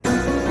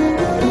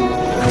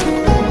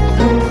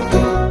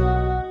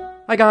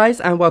Hi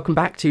guys, and welcome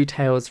back to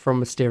Tales from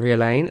Mysteria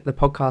Lane, the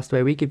podcast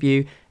where we give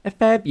you a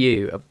fair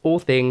view of all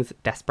things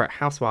Desperate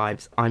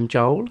Housewives. I'm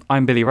Joel.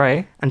 I'm Billy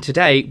Ray. And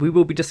today we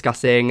will be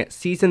discussing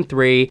Season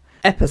 3,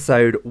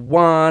 Episode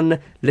 1,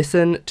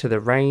 Listen to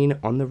the Rain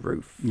on the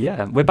Roof.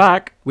 Yeah, we're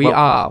back. We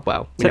never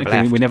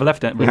left. We never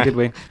left it, really, did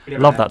we?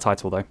 Love that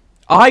title, though.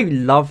 I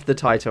love the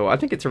title. I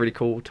think it's a really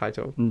cool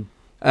title.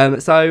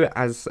 So,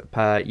 as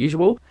per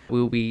usual,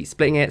 we'll be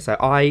splitting it. So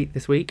I,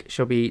 this week,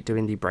 shall be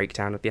doing the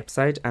breakdown of the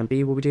episode, and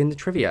B will be doing the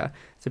trivia.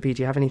 So B,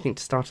 do you have anything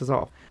to start us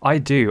off? I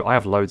do. I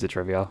have loads of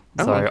trivia.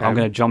 So okay. I'm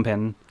going to jump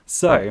in.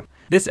 So,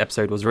 this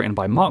episode was written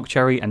by Mark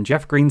Cherry and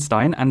Jeff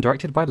Greenstein and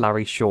directed by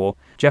Larry Shaw.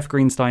 Jeff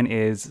Greenstein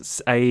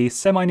is a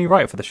semi-new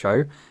writer for the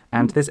show,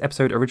 and this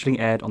episode originally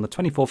aired on the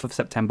 24th of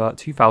September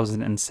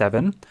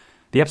 2007.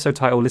 The episode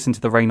title, Listen to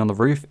the Rain on the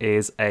Roof,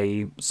 is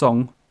a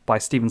song by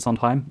Stephen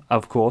Sondheim,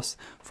 of course,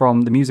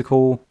 from the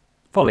musical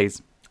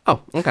Follies.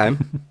 Oh, okay.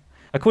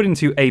 According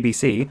to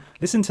ABC,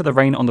 Listen to the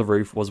Rain on the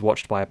Roof was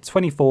watched by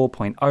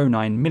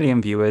 24.09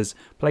 million viewers,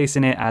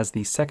 placing it as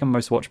the second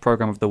most watched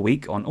program of the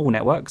week on all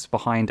networks,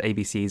 behind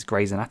ABC's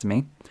Grey's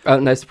Anatomy. Oh,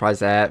 no surprise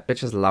there.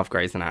 Bitches love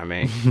Grey's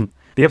Anatomy.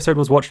 The episode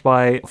was watched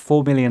by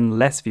 4 million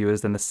less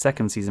viewers than the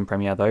second season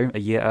premiere, though, a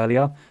year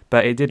earlier,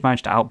 but it did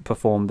manage to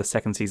outperform the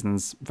second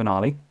season's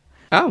finale.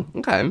 Oh,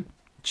 okay.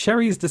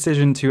 Cherry's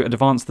decision to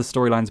advance the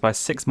storylines by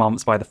 6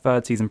 months by the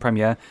third season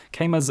premiere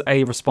came as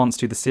a response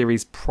to the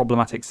series'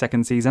 problematic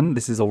second season.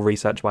 This is all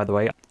research, by the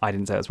way. I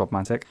didn't say it was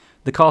problematic.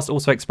 The cast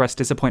also expressed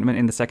disappointment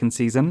in the second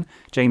season.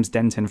 James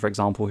Denton, for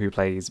example, who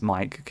plays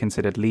Mike,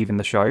 considered leaving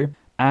the show.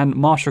 And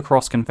Marsha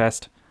Cross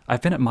confessed,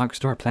 "I've been at Mike's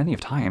door plenty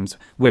of times,"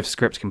 with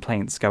script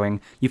complaints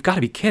going, "You've got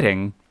to be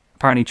kidding."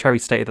 Apparently, Cherry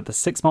stated that the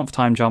 6-month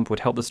time jump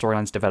would help the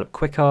storylines develop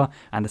quicker,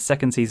 and the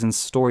second season's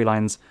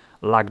storylines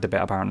lagged a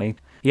bit, apparently.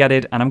 He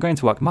added, "And I'm going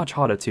to work much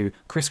harder to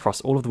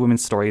crisscross all of the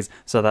women's stories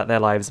so that their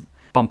lives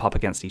bump up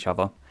against each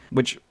other,"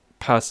 which,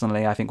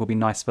 personally, I think will be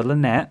nice for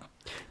Lynette.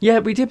 Yeah,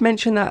 we did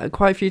mention that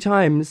quite a few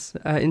times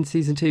in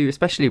Season 2,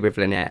 especially with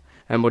Lynette,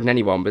 and more than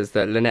anyone, was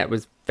that Lynette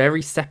was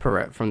very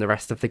separate from the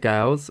rest of the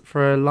girls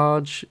for a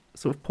large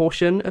sort of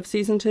portion of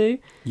Season 2.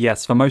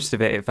 Yes, for most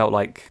of it, it felt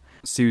like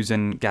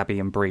Susan, Gabby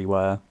and Brie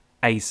were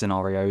A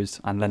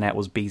scenarios, and Lynette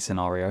was B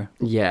scenario.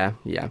 Yeah.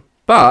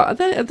 But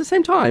at the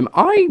same time,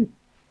 I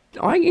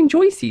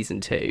enjoy Season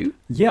 2.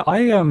 Yeah,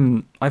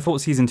 I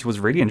thought Season 2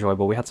 was really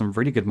enjoyable. We had some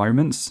really good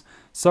moments.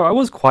 So I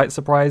was quite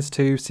surprised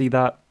to see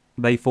that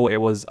they thought it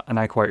was, and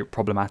I quote,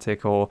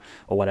 problematic or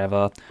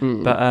whatever.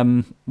 But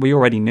we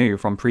already knew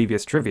from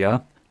previous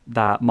trivia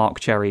that Mark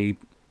Cherry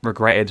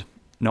regretted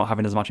not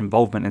having as much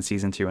involvement in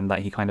Season 2 and that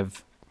he kind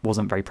of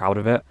wasn't very proud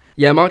of it.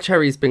 Yeah, Mark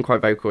Cherry's been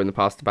quite vocal in the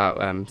past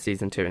about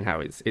Season 2 and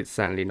how it's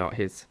certainly not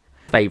his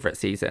favourite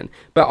season.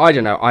 But I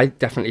don't know, I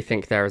definitely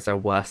think there is a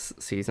worse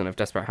season of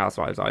Desperate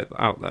Housewives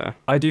out there.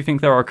 I do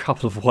think there are a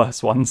couple of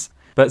worse ones.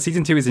 But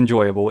Season 2 is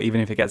enjoyable, even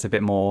if it gets a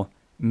bit more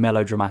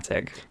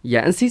melodramatic.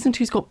 Yeah, and Season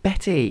 2's got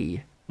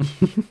Betty.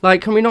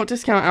 Like, can we not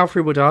discount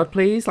Alfre Woodard,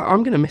 please? Like,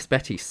 I'm going to miss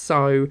Betty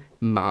so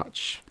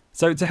much.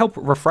 So to help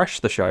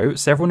refresh the show,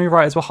 several new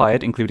writers were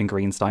hired, including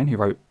Greenstein, who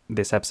wrote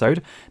this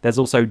episode. There's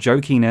also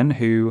Joe Keenan,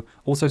 who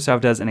also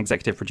served as an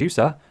executive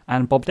producer,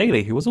 and Bob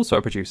Daly, who was also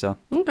a producer.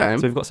 Okay.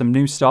 So we've got some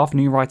new staff,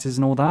 new writers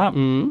and all that.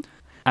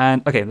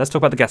 And, okay, let's talk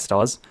about the guest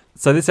stars.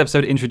 So this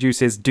episode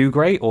introduces Doug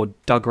Ray, or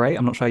Doug Ray,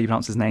 I'm not sure how you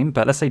pronounce his name,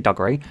 but let's say Doug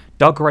Ray.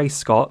 Doug Ray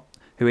Scott,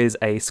 who is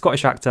a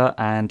Scottish actor,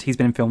 and he's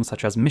been in films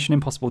such as Mission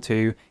Impossible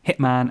 2,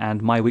 Hitman,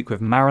 and My Week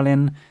with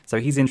Marilyn. So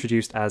he's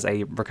introduced as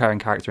a recurring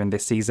character in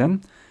this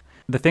season.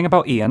 The thing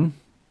about Ian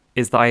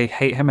is that I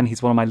hate him, and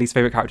he's one of my least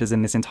favourite characters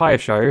in this entire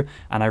show,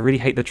 and I really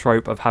hate the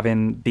trope of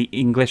having the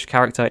English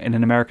character in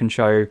an American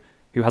show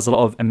who has a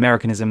lot of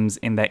Americanisms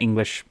in their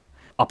English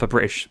upper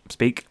British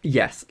speak.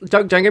 Yes.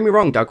 Don't get me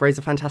wrong, Doug Ray's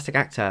a fantastic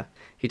actor.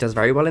 He does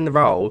very well in the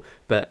role,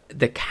 but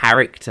the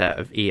character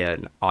of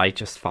Ian I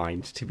just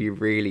find to be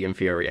really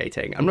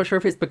infuriating. I'm not sure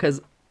if it's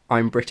because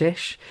I'm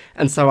British,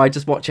 and so I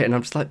just watch it and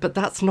I'm just like, but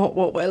that's not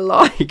what we're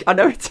like. I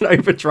know it's an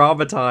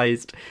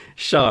over-dramatized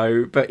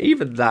show, but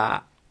even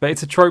that. But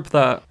it's a trope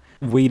that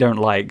we don't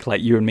like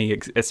you and me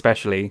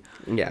especially.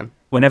 Yeah.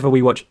 Whenever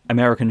we watch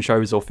American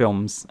shows or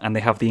films and they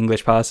have the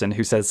English person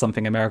who says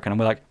something American, and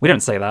we're like, we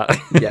don't say that.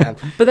 Yeah.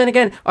 But then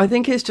again, I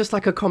think it's just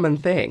like a common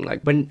thing.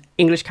 Like when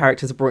English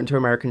characters are brought into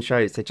American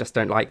shows, they just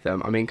don't like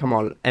them. I mean, come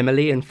on,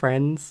 Emily in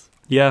Friends.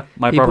 Yeah,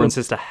 my brother and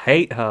sister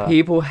hate her.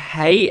 People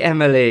hate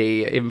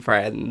Emily in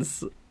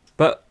Friends.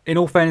 But in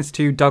all fairness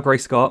to Doug Ray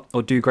Scott,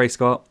 or Doug Ray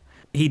Scott,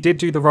 he did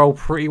do the role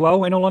pretty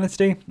well, in all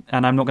honesty.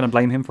 And I'm not going to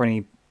blame him for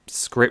any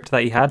script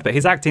that he had, but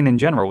his acting in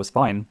general was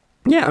fine.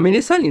 Yeah, I mean,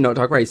 it's certainly not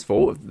Doug Ray's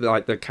fault.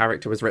 Like, the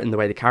character was written the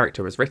way the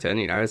character was written,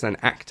 you know, as an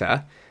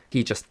actor.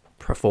 He just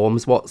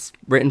performs what's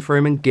written for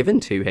him and given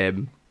to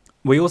him.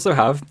 We also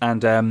have,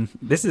 and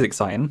this is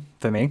exciting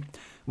for me,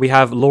 we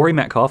have Laurie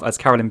Metcalf as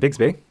Carolyn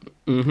Bigsby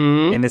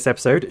in this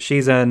episode.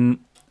 She's an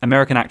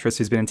American actress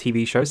who's been in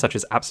TV shows such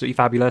as Absolutely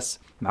Fabulous,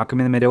 Malcolm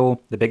in the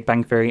Middle, The Big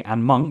Bang Theory,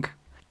 and Monk.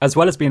 as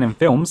well as being in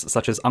films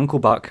such as Uncle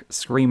Buck,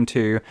 Scream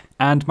 2,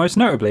 and most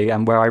notably,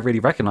 and where I really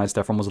recognised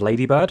her from, was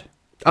Lady Bird.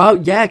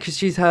 Oh, yeah, because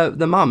she's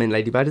the mum in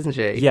Lady Bird, isn't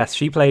she? Yes,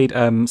 she played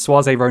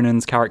Saoirse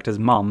Ronan's character's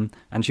mum,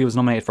 and she was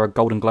nominated for a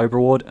Golden Globe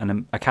Award,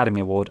 an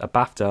Academy Award, a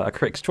BAFTA, a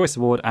Critics' Choice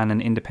Award, and an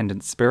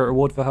Independent Spirit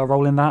Award for her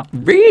role in that.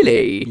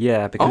 Really?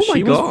 Yeah, because Oh my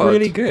she was God.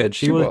 really good.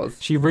 She was.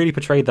 She really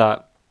portrayed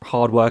that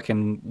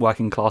hard-working,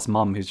 working-class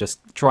mum who's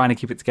just trying to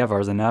keep it together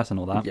as a nurse and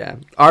all that. Yeah.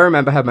 I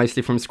remember her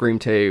mostly from Scream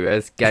 2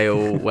 as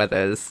Gail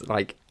Weathers'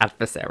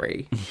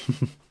 adversary.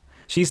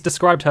 She's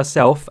described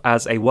herself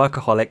as a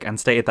workaholic and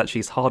stated that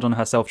she's hard on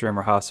herself during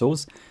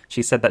rehearsals.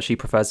 She said that she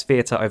prefers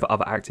theatre over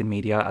other acting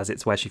media as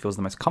it's where she feels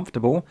the most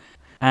comfortable.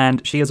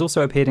 And she has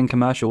also appeared in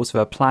commercials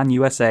for Plan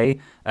USA,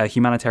 a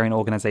humanitarian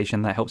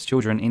organisation that helps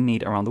children in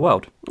need around the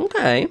world.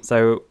 Okay.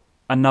 So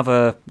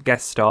another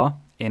guest star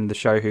in the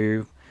show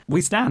who we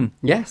stan.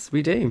 Yes,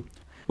 we do.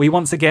 We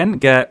once again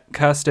get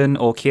Kirsten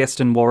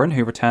Warren,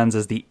 who returns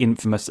as the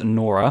infamous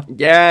Nora.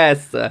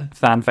 Yes.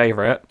 Fan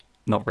favourite.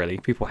 Not really.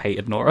 People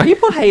hated Nora.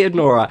 People hated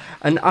Nora.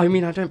 And I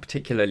mean, I don't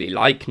particularly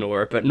like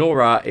Nora, but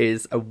Nora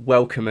is a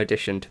welcome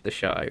addition to the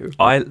show.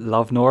 I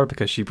love Nora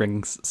because she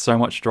brings so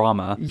much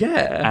drama.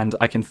 Yeah. And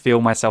I can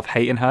feel myself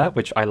hating her,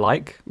 which I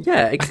like.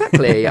 Yeah,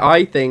 exactly.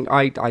 I think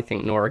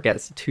Nora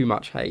gets too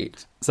much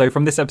hate. So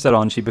from this episode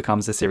on, she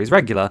becomes a series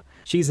regular.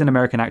 She's an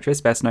American actress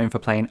best known for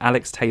playing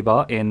Alex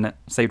Tabor in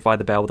Saved by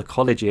the Bell, The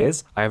College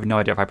Years. I have no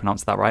idea if I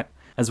pronounced that right.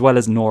 As well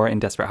as Nora in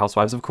Desperate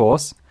Housewives, of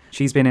course.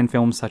 She's been in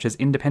films such as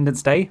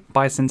Independence Day,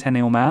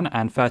 Bicentennial Man,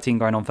 and 13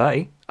 Going on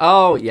 30.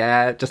 Oh,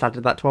 yeah. Just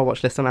added that to our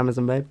watch list on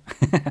Amazon, babe.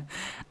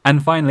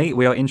 And finally,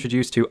 we are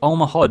introduced to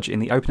Alma Hodge in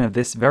the opening of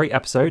this very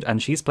episode,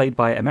 and she's played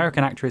by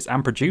American actress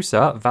and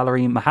producer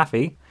Valerie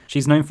Mahaffey.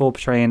 She's known for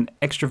portraying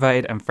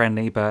extroverted and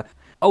friendly, but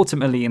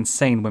ultimately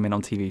insane women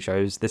on TV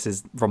shows. This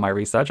is from my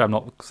research, I'm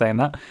not saying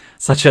that.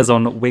 Such as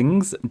on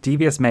Wings,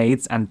 Devious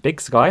Maids, and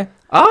Big Sky.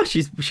 Ah,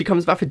 she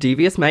comes back for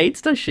Devious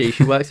Maids, does she?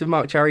 She works with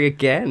Mark Cherry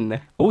again.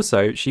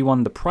 Also, she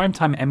won the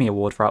Primetime Emmy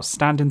Award for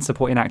Outstanding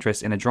Supporting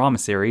Actress in a Drama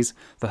Series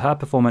for her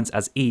performance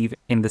as Eve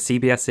in the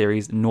CBS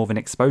series Northern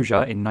Exposure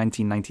in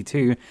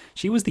 1992.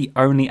 She was the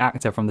only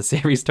actor from the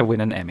series to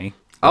win an Emmy.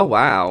 Oh,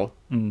 wow.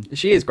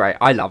 She is great.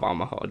 I love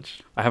Alma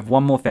Hodge. I have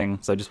one more thing,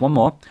 so just one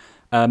more.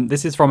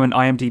 This is from an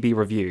IMDb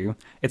review.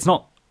 It's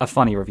not a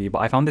funny review, but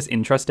I found this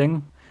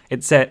interesting.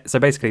 It said, so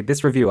basically,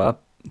 this reviewer,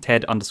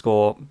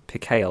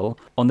 Ted_Picale,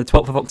 on the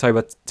 12th of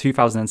October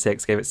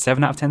 2006, gave it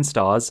 7 out of 10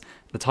 stars.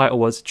 The title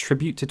was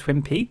Tribute to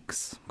Twin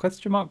Peaks?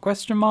 Question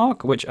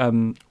mark? Which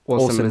Orson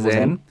was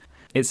in.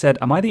 It said,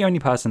 am I the only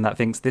person that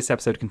thinks this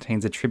episode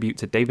contains a tribute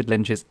to David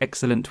Lynch's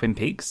excellent Twin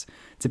Peaks?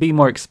 To be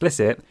more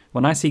explicit,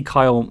 when I see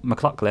Kyle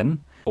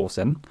MacLachlan,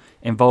 Orson,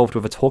 involved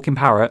with a talking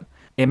parrot,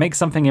 it makes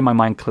something in my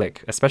mind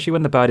click, especially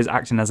when the bird is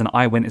acting as an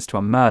eyewitness to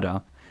a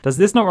murder. Does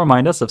this not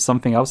remind us of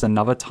something else,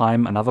 another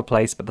time, another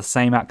place, but the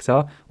same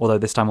actor, although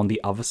this time on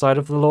the other side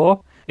of the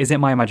law? Is it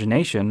my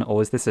imagination,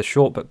 or is this a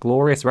short but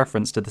glorious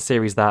reference to the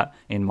series that,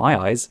 in my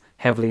eyes,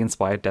 heavily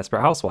inspired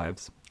Desperate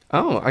Housewives?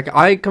 Oh,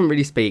 I can't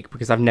really speak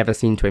because I've never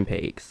seen Twin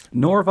Peaks.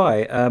 Nor have I.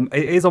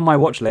 It is on my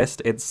watch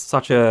list. It's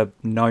such a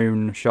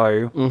known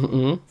show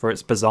for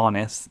its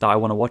bizarreness that I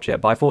want to watch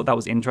it, but I thought that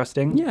was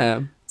interesting.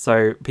 Yeah.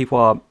 So people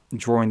are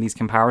drawing these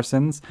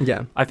comparisons.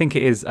 Yeah. I think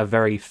it is a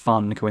very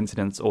fun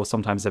coincidence, or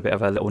sometimes a bit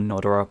of a little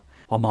nod or a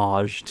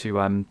homage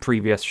to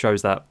previous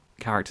shows that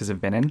characters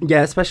have been in.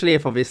 Yeah, especially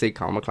if obviously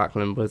Kyle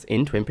MacLachlan was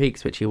in Twin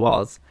Peaks, which he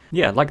was.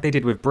 Yeah, like they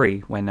did with Brie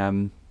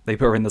when they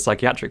put her in the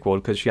psychiatric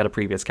ward because she had a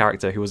previous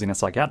character who was in a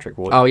psychiatric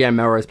ward. Oh yeah,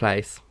 Melrose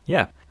Place.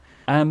 Yeah.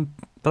 But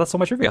that's all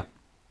my trivia.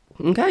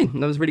 Okay,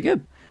 that was really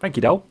good. Thank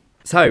you, Del.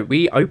 So,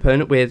 we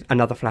open with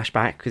another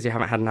flashback, because you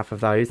haven't had enough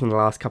of those in the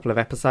last couple of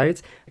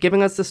episodes,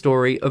 giving us the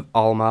story of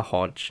Alma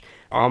Hodge.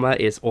 Alma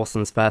is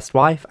Orson's first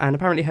wife, and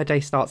apparently her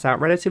day starts out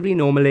relatively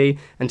normally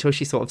until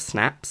she sort of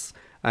snaps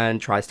and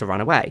tries to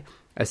run away.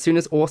 As soon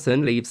as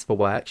Orson leaves for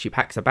work, she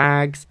packs her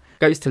bags,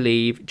 goes to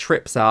leave,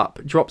 trips up,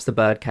 drops the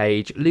bird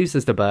cage,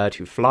 loses the bird,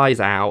 who flies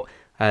out,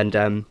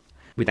 and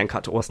we then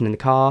cut to Orson in the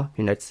car,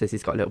 who notices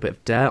he's got a little bit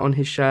of dirt on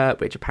his shirt,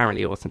 which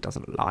apparently Orson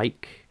doesn't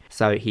like.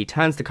 So he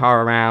turns the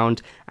car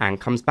around and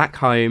comes back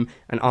home,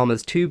 and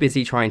Alma's too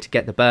busy trying to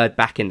get the bird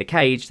back in the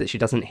cage that she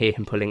doesn't hear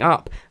him pulling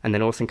up, and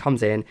then Orson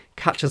comes in,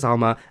 catches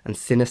Alma, and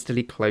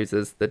sinisterly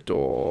closes the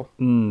door.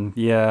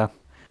 Yeah.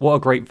 What a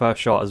great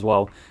first shot as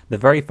well. The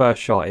very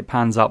first shot, it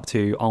pans up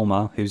to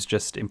Alma, who's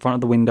just in front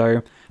of the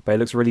window, but it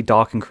looks really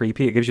dark and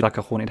creepy. It gives you like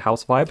a haunted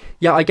house vibe.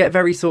 Yeah, I get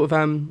very sort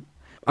of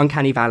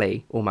Uncanny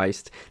Valley,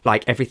 almost.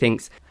 Like,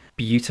 everything's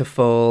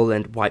beautiful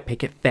and white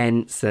picket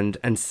fence and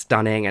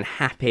stunning and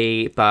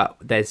happy, but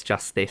there's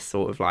just this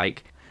sort of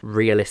like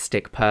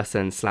realistic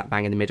person slap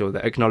bang in the middle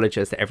that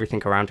acknowledges that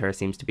everything around her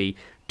seems to be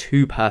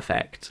too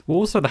perfect. Well,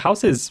 also the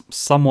house is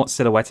somewhat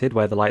silhouetted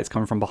where the light's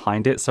coming from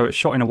behind it, so it's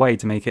shot in a way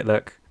to make it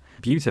look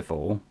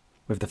beautiful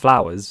with the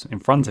flowers in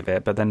front of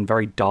it, but then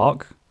very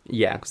dark.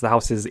 Yeah. Because the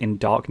house is in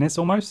darkness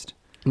almost.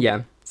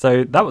 Yeah.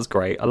 So that was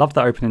great. I love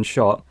that opening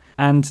shot.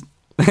 And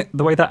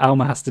the way that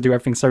Alma has to do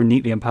everything so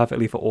neatly and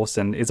perfectly for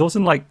Orson. Is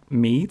Orson like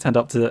me, turned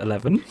up to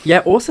 11? Yeah,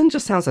 Orson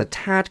just sounds a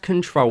tad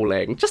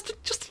controlling. Just a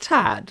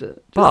tad. Just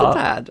But- a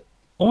tad.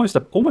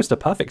 Almost a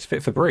perfect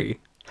fit for Brie.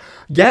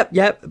 Yep.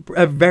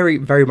 A very,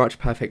 very much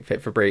perfect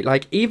fit for Brie.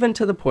 Like, even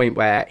to the point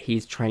where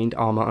he's trained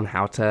Alma on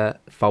how to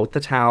fold the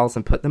towels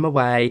and put them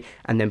away.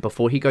 And then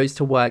before he goes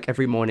to work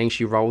every morning,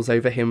 she rolls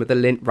over him with a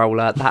lint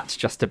roller. That's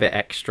just a bit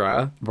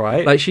extra.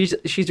 Right. Like, she's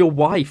your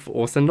wife,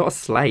 Orson, not a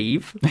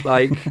slave.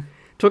 Like,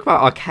 talk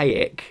about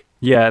archaic.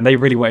 Yeah, and they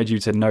really wanted you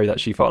to know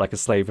that she felt like a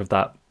slave of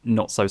that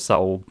not so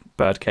subtle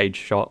birdcage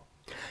shot.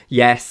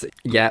 Yes,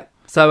 yeah.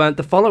 So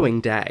the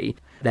following day,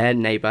 their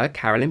neighbour,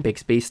 Carolyn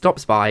Bigsby,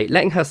 stops by,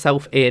 letting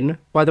herself in,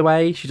 by the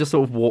way. She just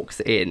sort of walks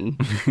in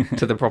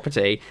to the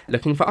property,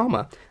 looking for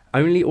Alma.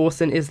 Only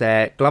Orson is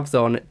there, gloves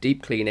on,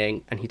 deep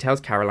cleaning, and he tells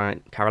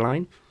Carolyn, he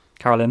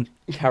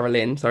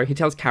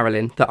tells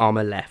Carolyn that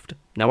Alma left.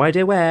 No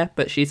idea where,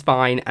 but she's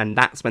fine, and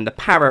that's when the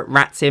parrot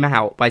rats him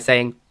out by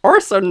saying,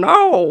 Orson,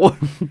 no!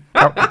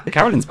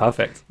 Carolyn's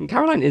perfect.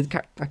 Caroline is...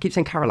 I keep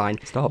saying Caroline.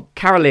 Stop.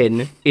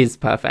 Carolyn is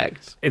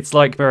perfect. It's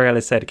like Mary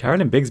Ellis said,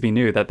 Carolyn Bigsby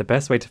knew that the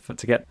best way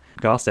to get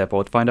Garstep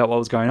or to find out what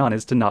was going on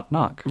is to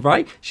knock.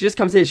 Right? She just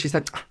comes in, she's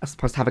like, I was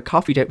supposed to have a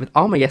coffee date with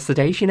Alma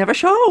yesterday, she never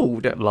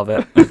showed. Love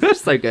it.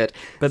 So good.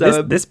 But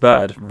So, this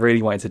bird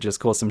really wanted to just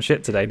cause some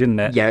shit today, didn't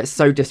it? yeah, it's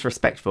so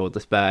disrespectful,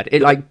 this bird.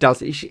 It, like,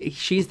 does...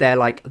 she's there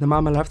like, the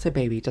mama loves her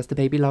baby. Does the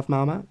baby love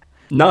mama?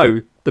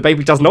 No, the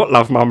baby does not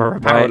love mama,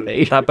 apparently.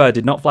 Right. That bird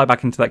did not fly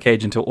back into that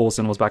cage until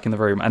Orson was back in the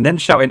room and then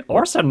shouting,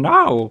 Orson,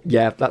 no!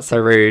 Yeah, that's so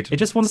rude. It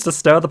just wants to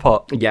stir the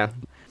pot. Yeah.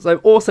 So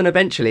Orson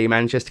eventually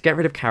manages to get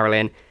rid of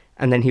Carolyn,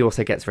 and then he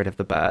also gets rid of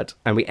the bird.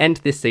 And we end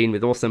this scene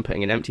with Orson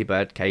putting an empty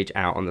bird cage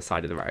out on the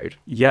side of the road.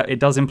 Yeah, it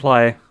does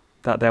imply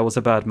that there was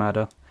a bird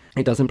murder.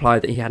 It does imply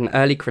that he had an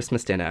early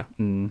Christmas dinner.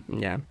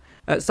 Yeah.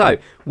 So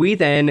we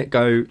then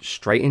go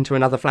straight into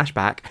another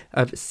flashback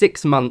of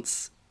 6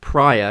 months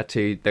prior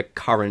to the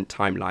current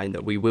timeline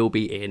that we will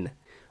be in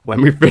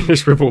when we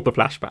finish with all the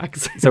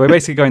flashbacks. So we're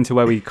basically going to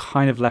where we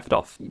kind of left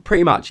off.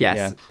 Pretty much, yes.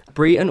 Yeah.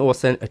 Bree and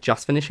Orson are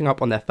just finishing up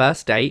on their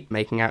first date,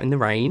 making out in the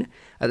rain.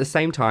 At the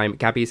same time,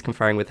 Gabby is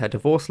conferring with her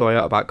divorce lawyer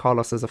about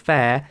Carlos's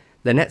affair.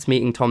 Lynette's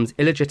meeting Tom's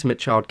illegitimate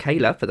child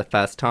Kayla for the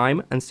first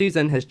time, and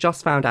Susan has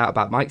just found out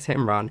about Mike's hit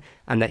and run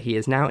and that he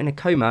is now in a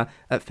coma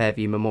at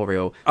Fairview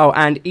Memorial. Oh,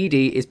 and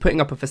Edie is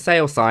putting up a for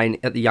sale sign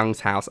at the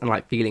Young's house and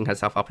like feeling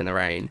herself up in the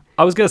rain.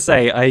 I was going to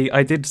say,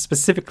 I did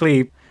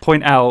specifically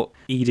point out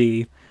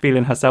Edie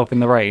feeling herself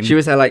in the rain. She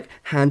was there like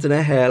hands in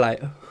her hair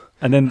like...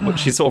 And then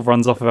she sort of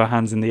runs off with her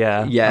hands in the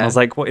air. Yeah. And I was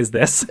like, what is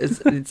this?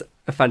 It's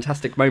a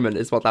fantastic moment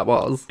is what that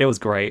was. It was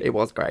great. It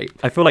was great.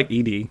 I feel like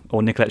Edie,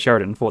 or Nicolette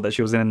Sheridan, thought that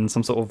she was in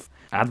some sort of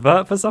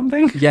advert for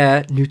something.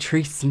 Yeah,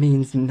 Nutrice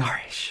means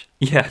nourish.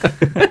 Yeah.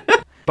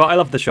 But I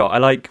love the shot. I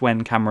like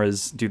when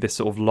cameras do this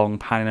sort of long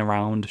panning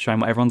around, showing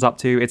what everyone's up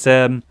to.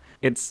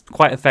 It's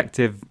quite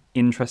effective,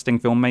 interesting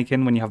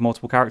filmmaking when you have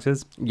multiple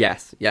characters.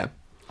 Yes, yeah.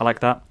 I like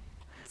that.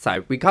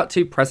 So we cut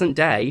to present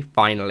day,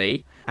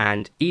 finally,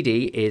 and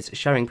Edie is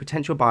showing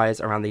potential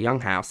buyers around the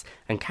Young house,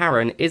 and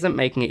Karen isn't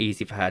making it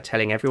easy for her,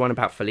 telling everyone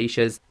about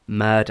Felicia's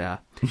murder.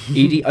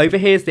 Edie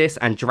overhears this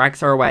and drags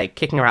her away,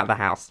 kicking her out of the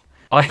house.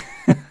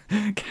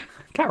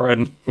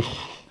 Karen.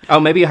 Oh,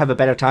 maybe you have a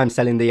better time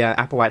selling the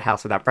Applewhite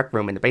house with that rec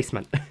room in the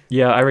basement.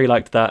 Yeah, I really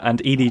liked that.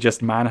 And Edie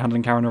just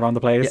manhandling Karen around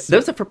the place.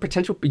 Those are for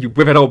potential... You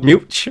withered old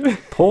mooch.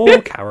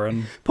 Poor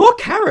Karen. Poor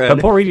Karen.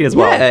 But poor Edie as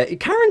well. Yeah,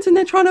 Karen's in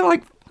there trying to,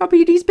 like, up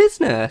Edie's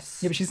business.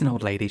 Yeah, but she's an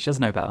old lady. She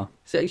doesn't know better.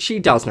 So she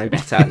does know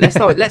better.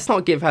 Let's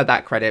not give her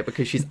that credit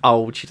because she's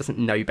old. She doesn't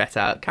know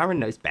better. Karen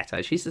knows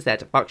better. She's just there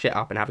to fuck shit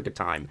up and have a good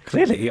time.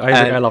 Clearly.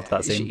 I loved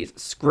that scene. She's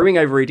screwing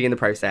over Edie in the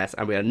process,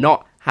 and we are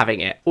not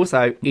having it.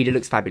 Also, Edie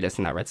looks fabulous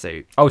in that red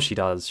suit. Oh, she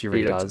does. She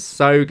really She looks does.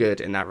 so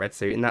good in that red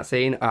suit in that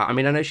scene. I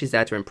mean, I know she's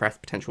there to impress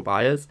potential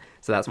buyers,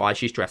 so that's why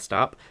she's dressed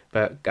up.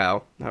 But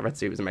girl, that red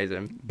suit was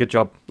amazing. Good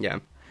job. Yeah.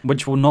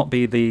 Which will not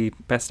be the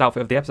best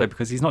outfit of the episode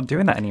because he's not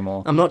doing that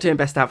anymore. I'm not doing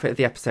best outfit of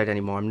the episode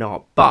anymore, I'm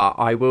not. But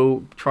I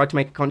will try to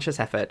make a conscious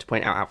effort to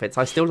point out outfits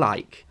I still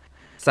like.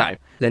 So,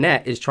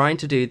 Lynette is trying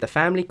to do the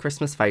family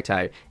Christmas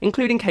photo,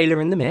 including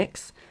Kayla in the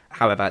mix.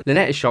 However,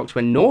 Lynette is shocked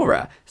when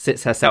Nora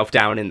sits herself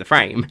down in the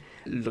frame.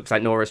 It looks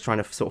like Nora's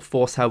trying to sort of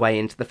force her way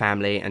into the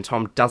family, and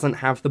Tom doesn't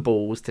have the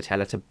balls to tell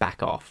her to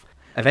back off.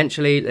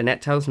 Eventually,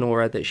 Lynette tells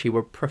Nora that she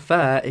would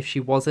prefer if she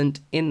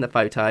wasn't in the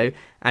photo,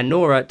 and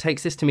Nora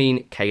takes this to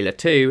mean Kayla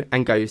too,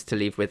 and goes to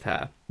leave with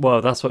her.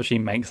 Well, that's what she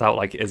makes out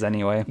like it is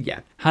anyway. Yeah.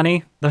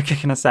 Honey, they're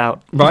kicking us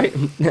out. Right?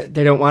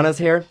 They don't want us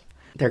here.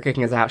 They're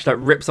kicking us out. She like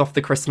rips off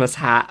the Christmas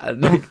hat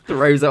and like,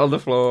 throws it on the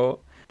floor.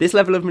 This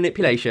level of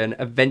manipulation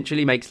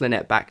eventually makes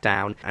Lynette back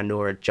down, and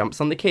Nora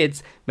jumps on the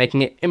kids,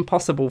 making it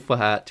impossible for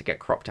her to get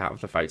cropped out of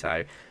the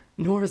photo.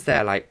 Nora's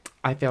there like,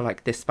 I feel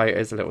like this photo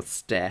is a little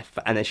stiff,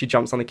 and then she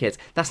jumps on the kids.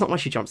 That's not why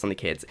she jumps on the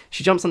kids.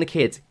 She jumps on the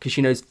kids because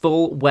she knows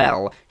full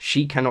well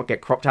she cannot get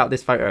cropped out of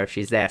this photo if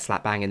she's there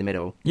slap bang in the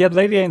middle. Yeah, the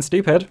lady ain't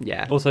stupid.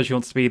 Yeah. Also, she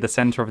wants to be the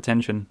centre of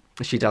attention.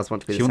 She does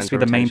want to be She the wants to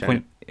centre be the of main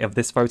attention. point of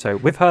this photo.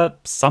 With her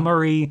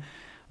summary,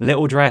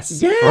 little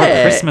dress Yeah, for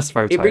a Christmas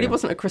photo. It really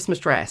wasn't a Christmas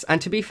dress.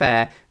 And to be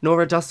fair,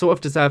 Nora does sort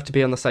of deserve to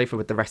be on the sofa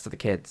with the rest of the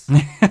kids.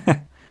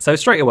 So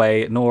straight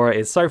away, Nora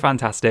is so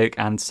fantastic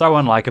and so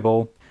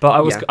unlikable.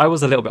 But Yeah. I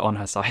was a little bit on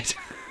her side.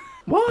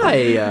 Why?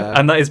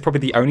 And that is probably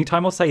the only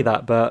time I'll say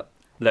that. But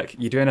look,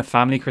 you're doing a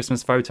family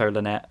Christmas photo,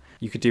 Lynette.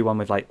 You could do one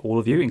with like all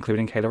of you,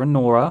 including Kayla and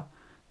Nora.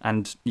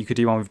 And you could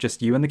do one with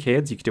just you and the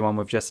kids. You could do one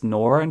with just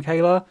Nora and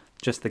Kayla,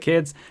 just the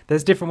kids.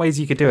 There's different ways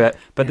you could do it.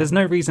 But there's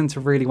no reason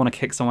to really want to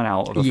kick someone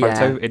out of a Yeah.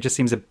 photo. It just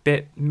seems a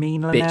bit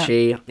mean, Lynette.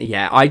 Bitchy.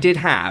 Yeah, I did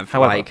have,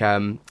 However- like,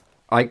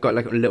 I got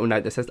like a little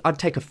note that says, I'd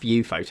take a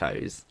few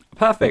photos.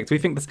 Perfect. We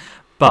think this...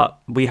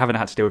 But we haven't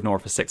had to deal with Nora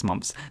for 6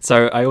 months.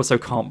 So I also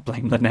can't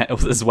blame Lynette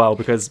as well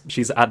because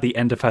she's at the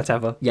end of her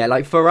tether. Yeah,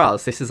 like for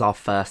us, this is our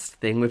first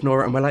thing with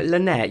Nora, and we're like,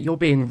 Lynette, you're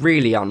being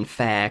really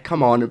unfair.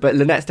 Come on. But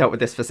Lynette's dealt with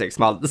this for 6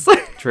 months.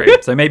 True.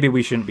 So maybe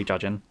we shouldn't be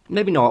judging.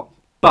 Maybe not.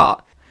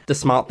 But the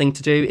smart thing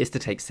to do is to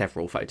take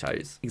several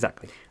photos.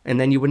 Exactly. And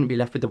then you wouldn't be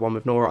left with the one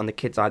with Nora on the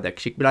kids either.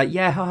 Because you could be like,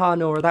 yeah, haha,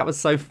 Nora, that was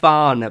so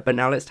fun. But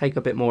now let's take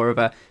a bit more of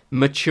a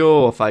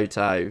mature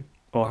photo.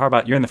 Or how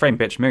about you're in the frame,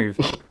 bitch, move.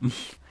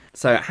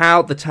 So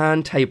how the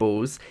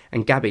turntables,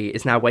 and Gabby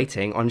is now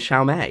waiting on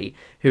Xiaomei,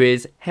 who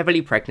is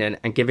heavily pregnant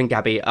and giving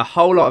Gabby a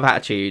whole lot of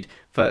attitude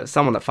for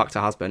someone that fucked her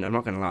husband, I'm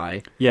not going to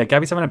lie. Yeah,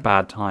 Gabby's having a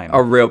bad time.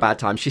 A real bad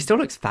time. She still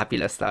looks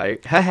fabulous though.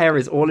 Her hair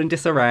is all in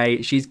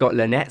disarray. She's got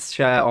Lynette's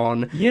shirt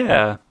on,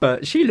 Yeah.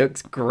 but she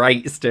looks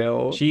great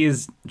still. She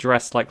is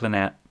dressed like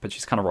Lynette, but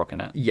she's kind of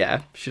rocking it.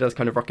 Yeah, she does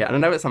kind of rock it. And I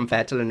know it's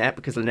unfair to Lynette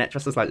because Lynette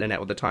dresses like Lynette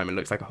all the time and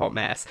looks like a hot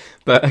mess.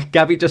 But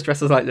Gabby just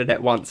dresses like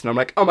Lynette once and I'm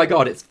like, oh my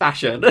god, it's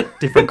fashion.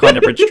 Different kind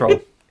of bridge troll.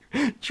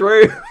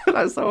 True.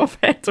 That's so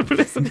unfair to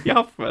Felicity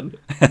Huffman.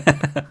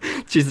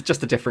 She's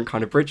just a different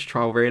kind of bridge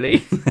troll,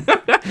 really.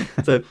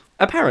 So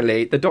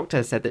apparently, the doctor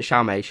has said that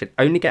Xiaomei should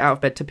only get out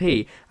of bed to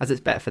pee, as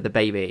it's better for the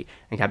baby.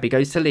 And Gabby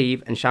goes to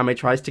leave, and Xiaomei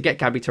tries to get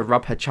Gabby to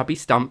rub her chubby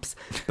stumps,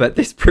 but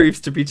this proves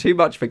to be too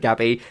much for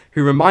Gabby,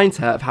 who reminds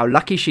her of how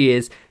lucky she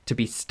is to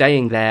be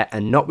staying there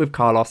and not with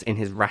Carlos in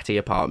his ratty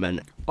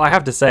apartment. I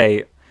have to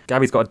say,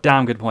 Gabby's got a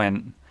damn good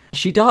point.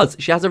 She does.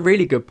 She has a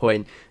really good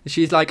point.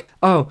 She's like,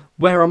 oh,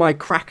 where are my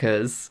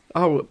crackers?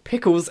 Oh,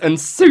 pickles and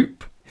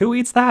soup. Who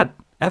eats that?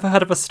 Ever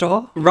heard of a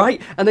store? Right?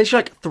 And then she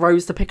like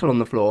throws the pickle on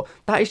the floor.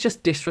 That is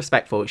just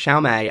disrespectful.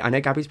 Xiaomei, I know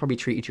Gabby's probably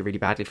treated you really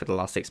badly for the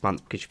last 6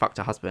 months because you fucked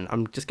her husband.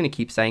 I'm just going to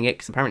keep saying it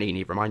because apparently you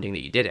need reminding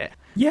that you did it.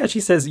 Yeah, she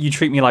says, you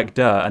treat me like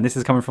dirt, and this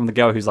is coming from the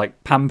girl who's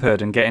like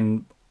pampered and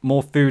getting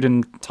more food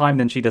and time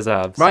than she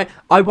deserves. Right?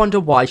 I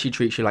wonder why she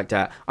treats you like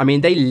that. I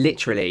mean, they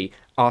literally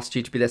asked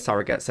you to be their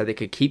surrogate so they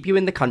could keep you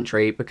in the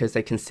country because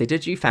they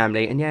considered you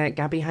family. And yeah,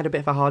 Gabby had a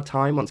bit of a hard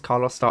time once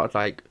Carlos started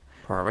like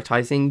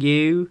prioritizing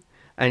you.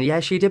 And yeah,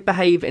 she did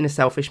behave in a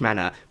selfish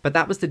manner, but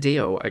that was the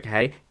deal,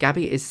 okay?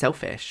 Gabby is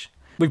selfish.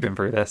 We've been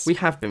through this. We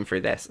have been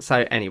through this.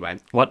 So anyway,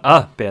 What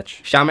a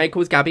bitch. Xiaomei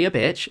calls Gabby a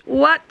bitch.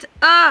 What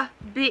a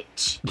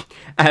bitch.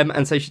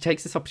 And so she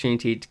takes this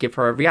opportunity to give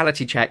her a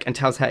reality check and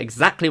tells her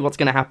exactly what's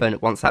going to happen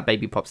once that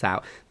baby pops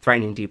out,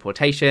 threatening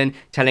deportation,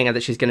 telling her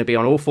that she's going to be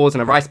on all fours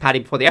in a rice paddy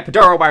before the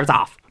epidural wears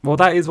off. Well,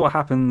 that is what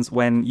happens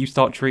when you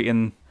start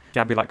treating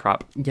Gabby like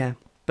crap. Yeah.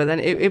 But then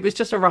it was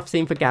just a rough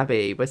scene for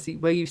Gabby.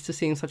 We're used to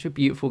seeing such a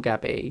beautiful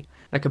Gabby.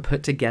 Like a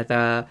put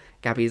together.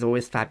 Gabby's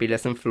always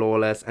fabulous and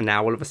flawless. And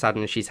now all of a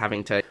sudden she's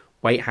having to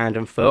wait hand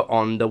and foot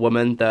on the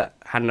woman that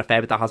had an affair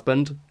with her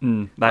husband.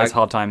 That is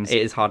hard times.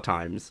 It is hard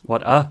times.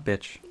 What a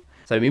bitch.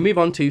 So we move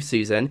on to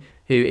Susan,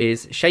 who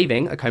is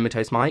shaving a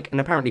comatose Mike and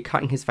apparently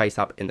cutting his face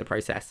up in the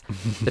process.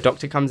 The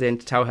doctor comes in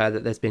to tell her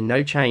that there's been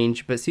no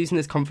change, but Susan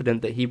is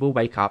confident that he will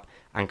wake up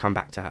and come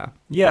back to her.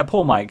 Yeah,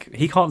 poor Mike.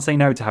 He can't say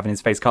no to having his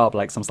face cut up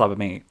like some slab of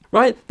meat.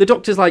 Right? The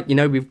doctor's like, you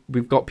know,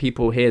 we've got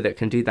people here that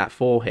can do that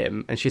for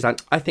him. And she's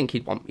like, I think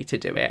he'd want me to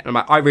do it. And I'm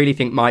like, I really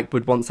think Mike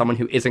would want someone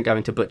who isn't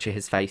going to butcher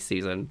his face,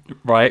 Susan.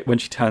 Right? When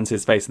she turns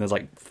his face and there's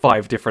like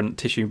 5 different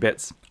tissue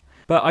bits.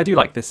 But I do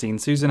like this scene.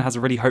 Susan has a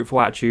really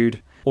hopeful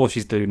attitude, or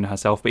she's deluding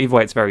herself. But either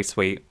way, it's very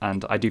sweet,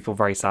 and I do feel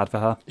very sad for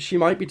her. She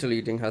might be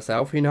deluding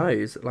herself, who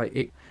knows? Like,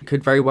 it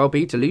could very well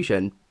be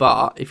delusion.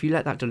 But if you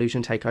let that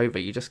delusion take over,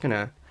 it just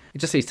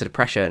leads to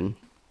depression.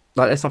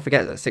 Like, let's not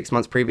forget that 6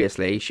 months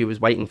previously, she was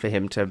waiting for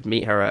him to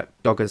meet her at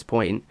Dogger's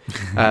Point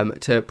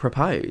to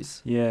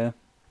propose. Yeah.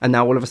 And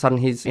now all of a sudden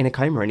he's in a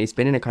coma, and he's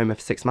been in a coma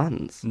for 6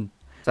 months.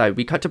 So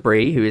we cut to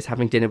Bree, who is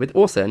having dinner with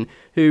Orson,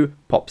 who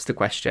pops the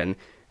question.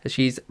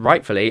 She's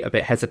rightfully a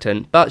bit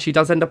hesitant, but she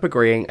does end up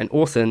agreeing, and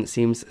Orson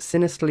seems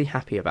sinisterly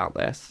happy about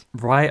this.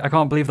 Right? I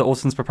can't believe that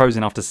Orson's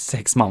proposing after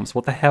 6 months.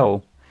 What the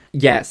hell?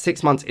 Yeah,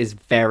 6 months is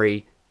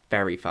very,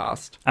 very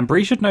fast. And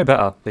Bree should know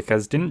better,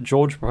 because didn't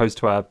George propose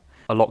to her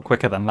a lot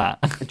quicker than that?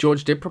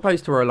 George did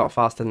propose to her a lot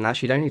faster than that.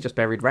 She'd only just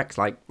buried Rex,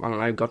 like, I don't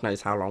know, God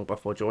knows how long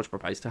before George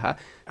proposed to her.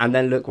 And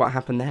then look what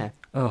happened there.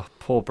 Oh,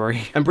 poor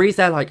Bree. And Bree's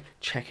there, like,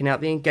 checking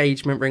out the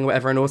engagement ring,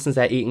 whatever, and Orson's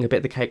there eating a bit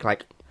of the cake,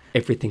 like,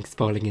 everything's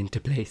falling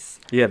into place.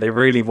 Yeah, they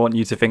really want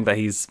you to think that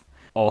he's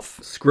off.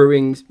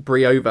 Screwing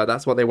Bree over,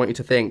 that's what they want you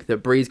to think,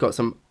 that Bree's got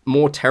some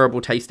more terrible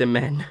taste in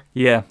men.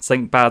 Yeah,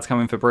 something bad's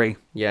coming for Bree.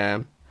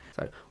 Yeah.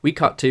 So we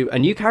cut to a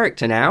new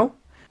character now,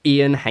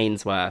 Ian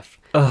Hainsworth.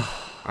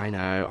 I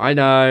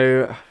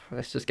know.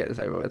 Let's just get this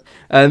over with.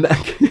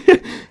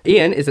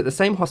 Ian is at the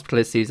same hospital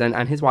as Susan,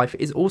 and his wife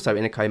is also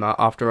in a coma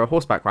after a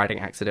horseback riding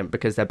accident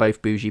because they're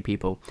both bougie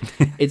people.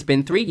 It's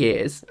been 3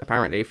 years,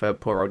 apparently, for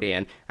poor old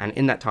Ian, and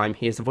in that time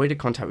he has avoided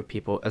contact with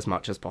people as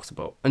much as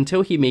possible,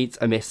 until he meets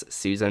a Miss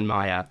Susan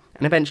Meyer,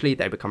 and eventually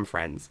they become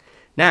friends.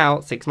 Now,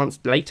 6 months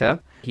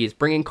later, he is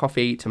bringing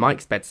coffee to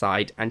Mike's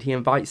bedside, and he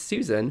invites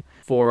Susan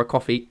for a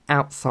coffee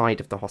outside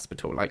of the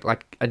hospital,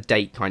 like a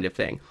date kind of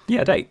thing.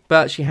 Yeah, a date.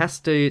 But she has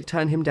to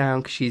turn him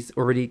down because she's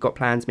already got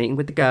plans meeting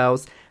with the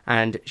girls,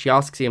 and she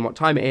asks Ian what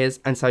time it is,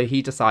 and so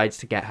he decides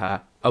to get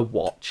her a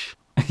watch.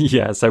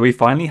 Yeah, so we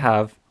finally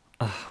have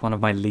one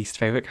of my least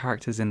favourite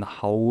characters in the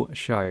whole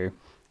show,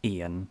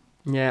 Ian.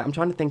 Yeah, I'm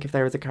trying to think if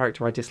there is a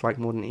character I dislike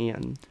more than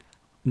Ian.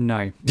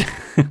 No.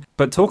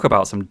 But talk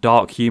about some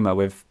dark humour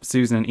with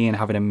Susan and Ian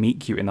having a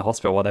meet cute in the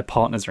hospital while their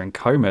partners are in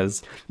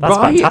comas. That's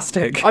Right?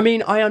 fantastic. I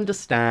mean, I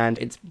understand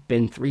it's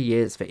been 3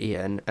 years for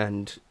Ian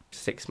and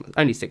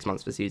only 6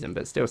 months for Susan,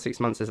 but still 6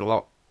 months is a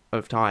lot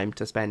of time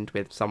to spend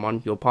with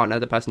someone, your partner,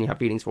 the person you have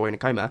feelings for in a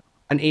coma.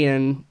 And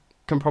Ian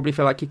can probably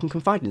feel like he can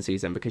confide in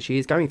Susan because she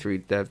is going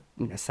through the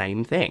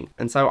same thing.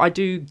 And so I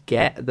do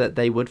get that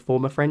they would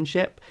form a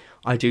friendship.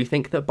 I do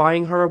think that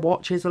buying her a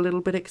watch is a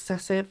little bit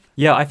excessive.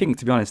 Yeah, I think,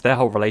 to be honest, their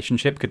whole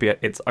relationship could be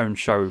its own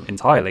show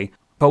entirely.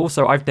 But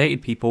also, I've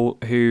dated people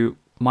who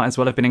might as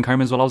well have been in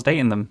comas while I was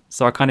dating them.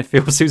 So I kind of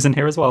feel Susan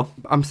here as well.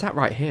 I'm sat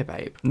right here,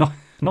 babe.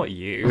 Not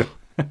you.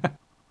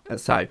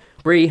 So,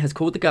 Bree has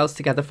called the girls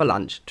together for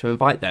lunch to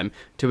invite them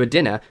to a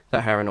dinner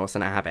that her and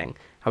Orson are having.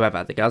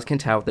 However, the girls can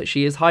tell that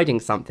she is hiding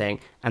something,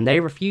 and they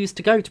refuse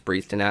to go to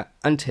Bree's dinner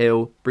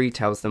until Bree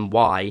tells them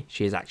why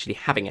she is actually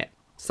having it.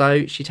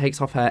 So she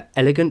takes off her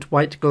elegant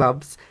white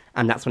gloves,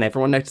 and that's when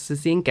everyone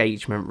notices the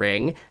engagement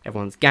ring.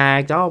 Everyone's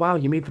gagged, oh wow,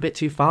 you move a bit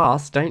too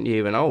fast, don't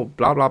you? And oh,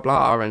 blah blah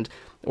blah, and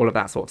all of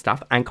that sort of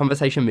stuff. And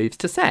conversation moves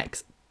to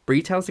sex.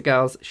 Bree tells the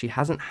girls she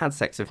hasn't had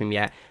sex with him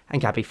yet,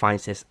 and Gabby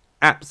finds this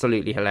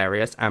absolutely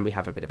hilarious, and we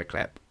have a bit of a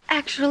clip.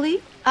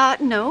 Actually,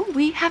 no,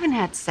 we haven't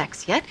had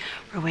sex yet.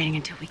 We're waiting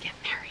until we get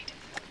married.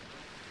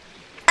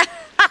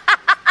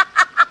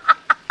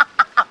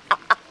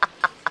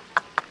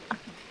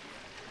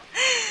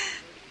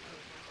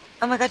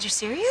 Oh my God, you're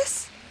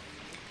serious?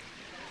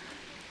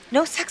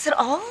 No sex at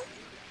all?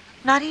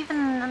 Not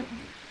even...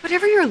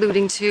 Whatever you're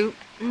alluding to,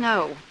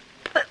 no.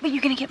 But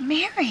you're gonna get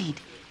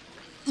married.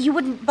 You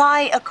wouldn't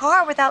buy a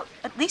car without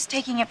at least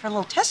taking it for a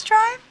little test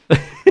drive?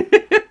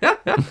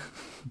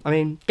 I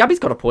mean, Gabby's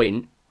got a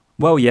point.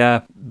 Well,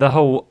 yeah, the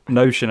whole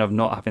notion of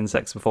not having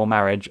sex before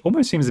marriage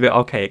almost seems a bit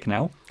archaic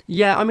now.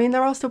 Yeah, I mean,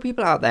 there are still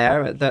people out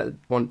there that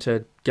want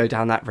to go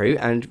down that route,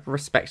 and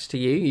respect to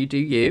you, you do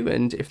you,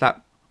 and if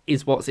that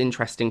is what's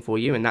interesting for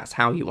you and that's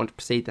how you want to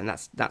proceed, then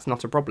that's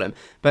not a problem.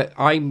 But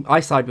I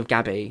side with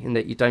Gabby in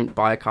that you don't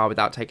buy a car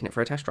without taking it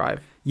for a test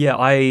drive.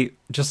 Yeah,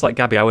 just like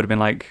Gabby, I would have been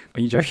like, are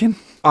you joking?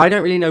 I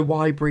don't really know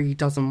why Bree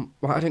doesn't...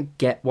 Well, I don't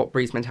get what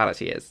Bree's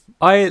mentality is.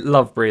 I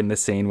love Bree in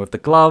this scene with the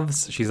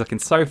gloves. She's looking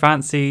so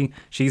fancy.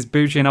 She's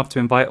bougie enough to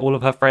invite all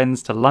of her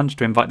friends to lunch,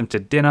 to invite them to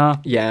dinner.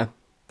 Yeah.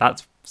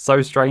 That's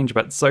so strange,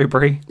 but so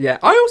Bree. Yeah,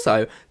 I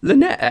also...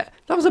 Lynette,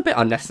 that was a bit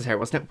unnecessary,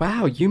 wasn't it?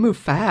 Wow, you move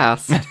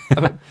fast.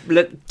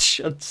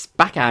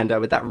 Backhand her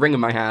with that ring in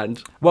my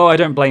hand. Well, I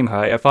don't blame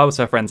her. If I was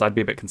her friends, I'd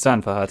be a bit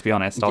concerned for her, to be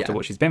honest, after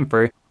what she's been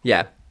through.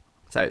 Yeah.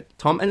 So,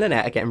 Tom and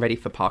Lynette are getting ready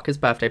for Parker's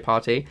birthday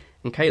party,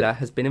 and Kayla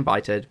has been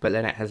invited, but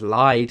Lynette has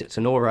lied to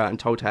Nora and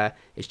told her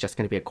it's just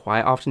going to be a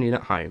quiet afternoon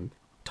at home.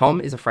 Tom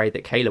is afraid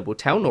that Kayla will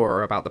tell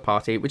Nora about the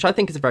party, which I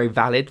think is a very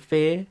valid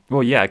fear.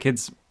 Well, yeah,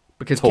 kids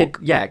Because, talk.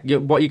 what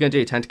are you going to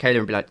do? Turn to Kayla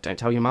and be like, don't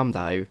tell your mum,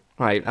 though.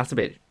 Right, that's a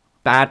bit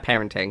bad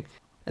parenting.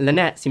 And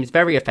Lynette seems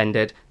very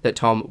offended that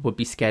Tom would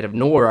be scared of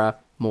Nora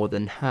more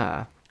than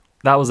her.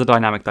 That was a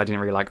dynamic that I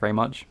didn't really like very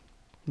much.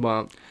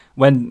 Well,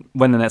 When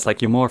Lynette's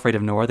like, you're more afraid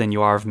of Nora than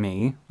you are of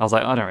me, I was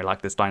like, I don't really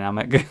like this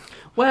dynamic.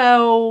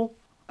 well,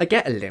 I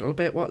get a little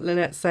bit what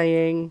Lynette's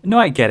saying. No,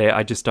 I get it.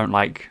 I just don't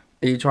like...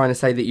 Are you trying to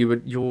say that you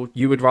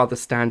would rather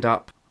stand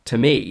up to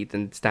me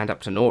than stand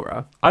up to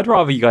Nora? I'd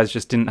rather you guys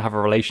just didn't have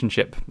a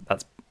relationship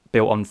that's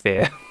built on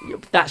fear.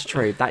 That's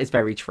true. That is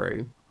very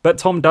true. But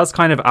Tom does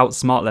kind of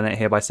outsmart Lynette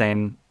here by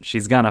saying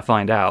she's gonna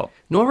find out.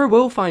 Nora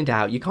will find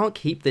out. You can't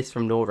keep this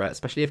from Nora,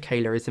 especially if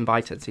Kayla is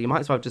invited. So you might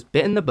as well have just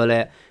bitten the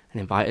bullet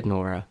and invited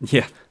Nora.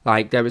 Yeah.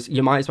 Like,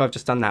 you might as well have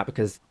just done that,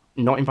 because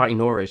not inviting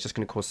Nora is just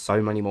going to cause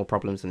so many more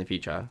problems in the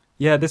future.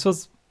 Yeah, this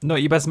was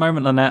not your best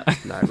moment,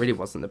 Lynette. No, it really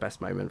wasn't the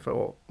best moment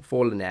for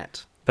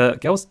Lynette.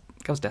 But girl's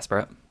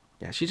desperate.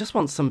 Yeah, she just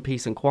wants some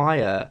peace and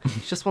quiet.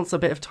 She just wants a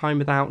bit of time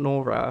without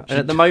Nora. And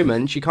at the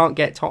moment, she can't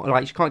get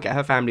she can't get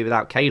her family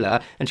without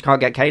Kayla, and she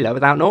can't get Kayla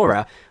without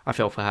Nora. I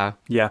feel for her.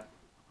 Yeah.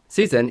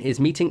 Susan is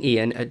meeting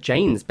Ian at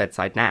Jane's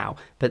bedside now,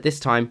 but this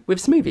time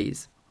with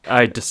smoothies.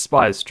 I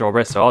despise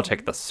strawberry, so I'll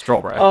take the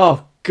strawberry.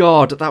 Oh,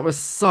 God, that was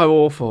so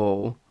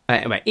awful.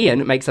 Anyway,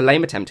 Ian makes a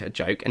lame attempt at a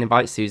joke and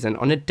invites Susan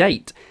on a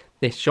date.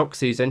 This shocks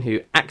Susan, who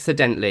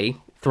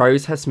accidentally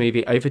throws her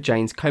smoothie over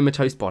Jane's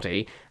comatose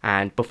body,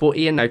 and before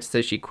Ian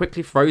notices, she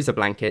quickly throws a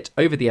blanket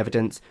over the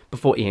evidence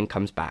before Ian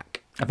comes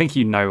back. I think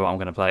you know what I'm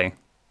going to play.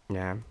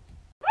 Yeah.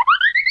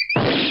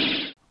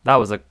 That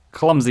was a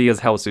clumsy as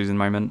hell Susan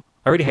moment.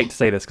 I really hate to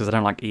say this because I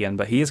don't like Ian,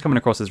 but he is coming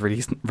across as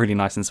really, really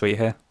nice and sweet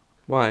here.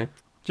 Why?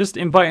 Just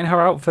inviting her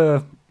out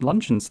for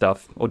lunch and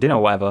stuff, or dinner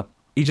or whatever.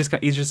 He's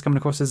just coming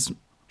across as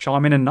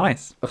charming and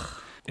nice. Ugh.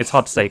 It's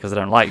hard to say because I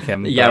don't like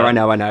him. Yeah, I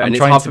know. And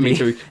it's hard for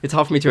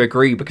me to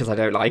agree because I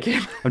don't like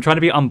him. I'm trying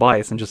to be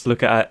unbiased and just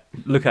look at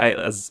it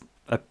as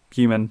a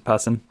human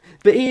person.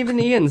 But even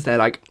Ian's there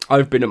like,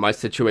 I've been in my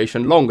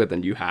situation longer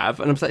than you have.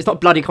 And I'm like, it's not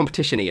bloody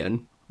competition,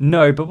 Ian.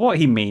 No, but what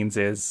he means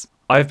is,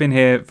 I've been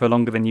here for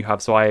longer than you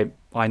have, so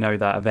I know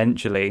that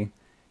eventually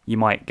you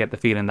might get the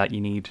feeling that you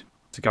need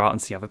to go out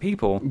and see other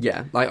people.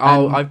 Yeah, like,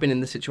 I've been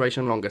in the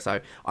situation longer, so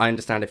I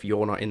understand if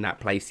you're not in that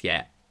place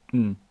yet.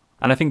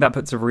 And I think that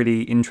puts a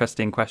really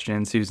interesting question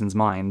in Susan's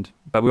mind,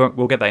 but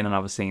we'll get that in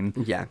another scene.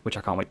 Yeah. Which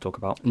I can't wait to talk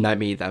about. No,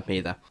 me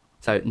either.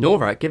 So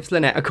Nora gives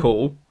Lynette a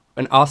call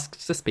and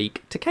asks to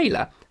speak to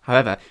Kayla.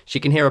 However, she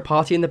can hear a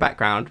party in the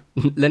background.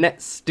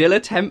 Lynette still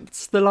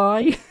attempts the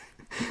lie.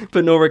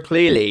 But Nora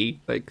clearly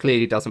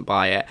doesn't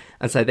buy it.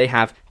 And so they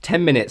have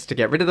 10 minutes to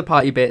get rid of the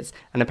party bits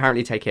and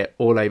apparently take it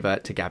all over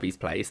to Gabby's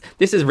place.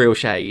 This is real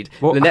shade.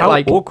 Well, Lynette,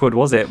 how awkward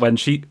was it when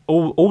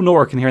all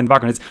Nora can hear in the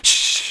background is,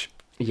 shh!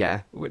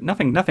 Yeah.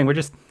 Nothing. We're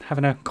just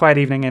having a quiet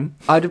evening in.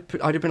 I'd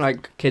have been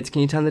like, kids,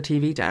 can you turn the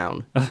TV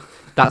down?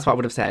 That's what I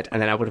would have said.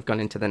 And then I would have gone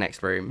into the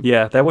next room.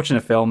 Yeah, they're watching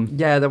a film.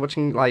 Yeah, they're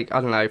watching, like,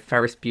 I don't know,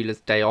 Ferris Bueller's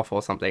Day Off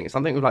or something.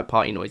 Something with, like,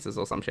 party noises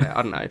or some shit.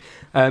 I don't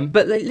know.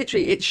 But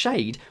literally, it's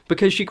shade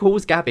because she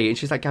calls Gabby and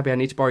she's like, Gabby, I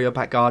need to borrow your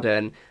back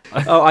garden.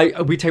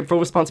 We take full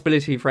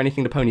responsibility for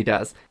anything the pony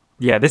does.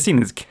 Yeah, this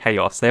scene is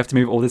chaos. They have to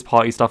move all this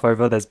party stuff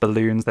over. There's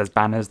balloons, there's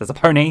banners, there's a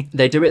pony.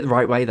 They do it the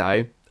right way,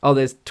 though. Oh,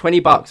 there's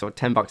 $20 or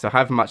 $10 or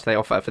however much they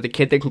offer for the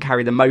kid that can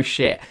carry the most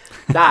shit.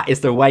 That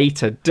is the way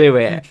to do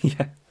it.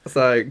 Yeah.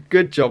 So,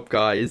 good job,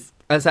 guys.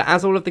 So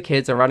as all of the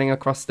kids are running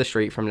across the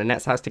street from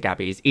Lynette's house to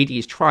Gabby's, Edie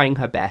is trying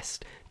her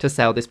best to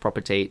sell this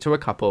property to a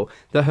couple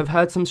that have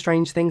heard some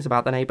strange things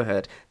about the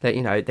neighbourhood. That,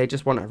 you know, they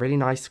just want a really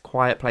nice,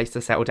 quiet place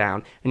to settle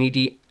down. And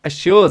Edie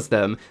assures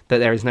them that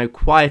there is no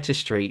quieter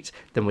street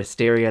than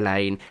Wisteria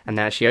Lane. And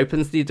now she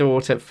opens the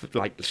door to,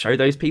 show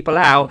those people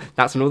out.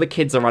 That's when all the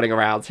kids are running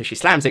around, so she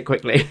slams it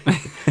quickly.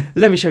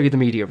 Let me show you the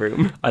media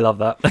room. I love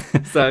that.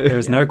 So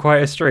there's no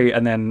quieter street,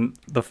 and then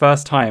the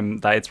first time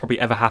that it's probably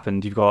ever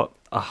happened, you've got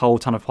a whole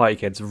ton of party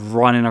kids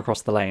running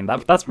across the lane.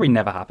 That's probably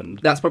never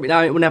happened.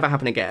 No, it will never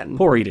happen again.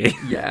 Poor Edie.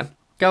 Yeah.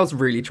 Girl's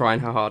really trying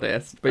her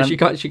hardest, but she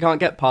can't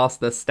get past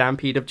the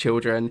stampede of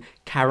children,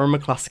 Karen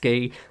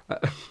McCluskey.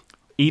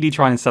 Edie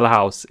trying to sell a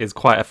house is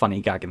quite a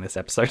funny gag in this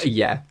episode.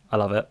 Yeah. I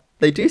love it.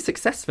 They do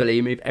successfully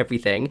move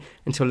everything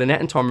until Lynette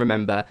and Tom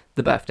remember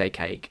the birthday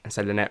cake. And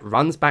so Lynette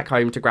runs back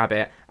home to grab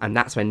it, and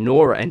that's when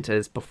Nora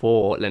enters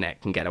before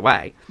Lynette can get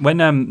away. When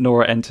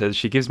Nora enters,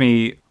 she gives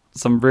me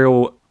some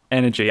real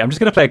energy. I'm just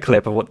going to play a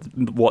clip of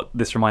what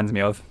this reminds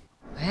me of.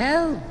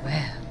 Well.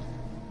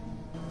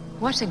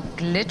 What a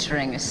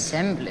glittering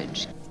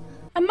assemblage.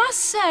 I must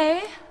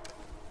say,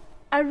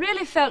 I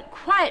really felt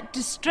quite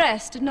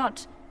distressed at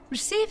not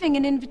receiving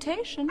an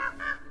invitation.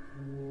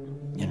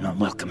 You're not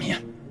welcome here.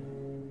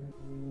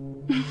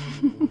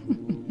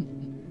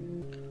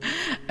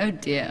 Oh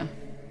dear.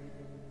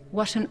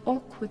 What an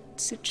awkward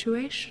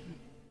situation.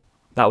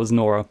 That was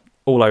Nora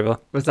all over.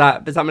 Was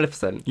that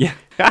Maleficent? Yeah.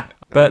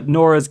 But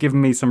Nora's given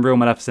me some real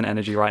Maleficent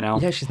energy right now.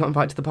 Yeah, she's not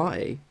invited to the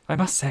party. I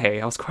must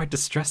say, I was quite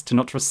distressed to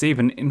not receive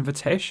an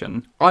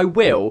invitation. I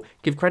will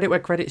give credit where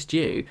credit's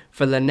due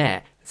for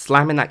Lynette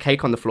slamming that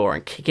cake on the floor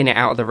and kicking it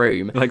out of the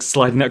room. Like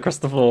sliding it across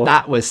the floor.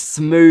 That was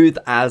smooth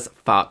as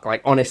fuck.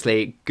 Like,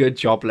 honestly, good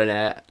job,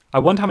 Lynette. I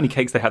wonder how many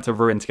cakes they had to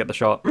ruin to get the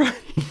shot.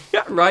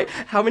 Yeah, right?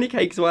 How many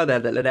cakes were there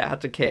that Lynette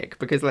had to kick?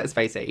 Because let's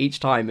face it,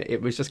 each time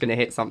it was just going to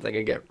hit something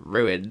and get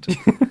ruined.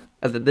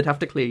 And then they'd have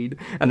to clean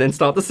and then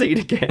start the scene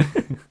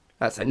again.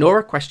 So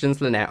Nora questions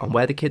Lynette on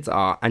where the kids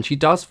are, and she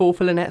does fall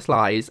for Lynette's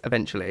lies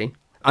eventually.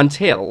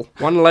 Until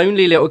one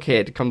lonely little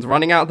kid comes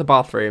running out of the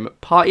bathroom,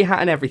 party hat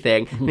and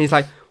everything, and he's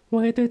like,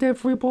 where did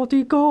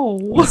everybody go?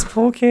 This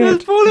poor kid.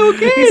 This poor little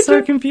kid. He's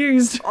so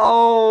confused.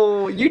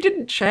 Oh, you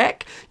didn't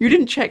check? You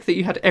didn't check that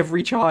you had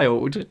every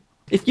child.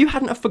 If you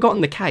hadn't have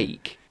forgotten the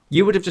cake,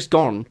 you would have just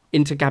gone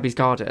into Gabby's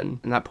garden,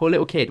 and that poor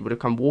little kid would have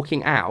come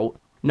walking out,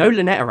 no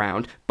Lynette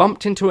around,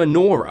 bumped into a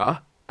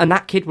Nora, and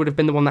that kid would have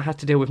been the one that had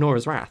to deal with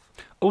Nora's wrath.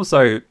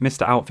 Also,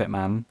 Mr. Outfit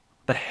Man,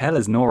 the hell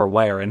is Nora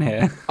wearing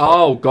here?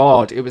 Oh,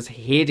 God, it was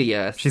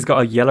hideous. She's got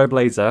a yellow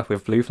blazer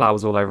with blue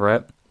flowers all over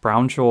it,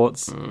 brown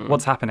shorts.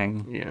 What's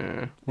happening?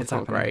 Yeah, What's it's not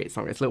happening? great. It's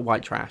not great. It's a little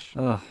white trash.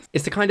 Ugh.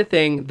 It's the kind of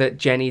thing that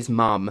Jenny's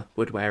mum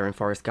would wear in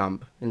Forrest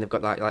Gump. And they've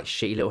got like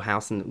shitty little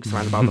house and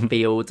surrounded by all the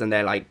fields, and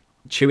they're like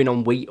chewing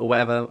on wheat or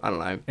whatever. I don't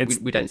know.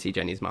 We don't see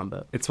Jenny's mum,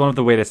 but It's one of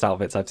the weirdest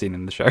outfits I've seen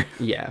in the show.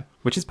 yeah.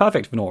 Which is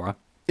perfect for Nora.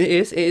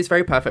 It is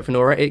very perfect for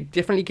Nora. It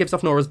definitely gives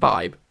off Nora's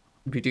vibe.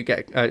 We do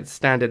get a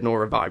standard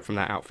Nora vibe from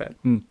that outfit.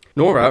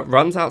 Nora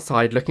runs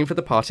outside looking for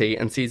the party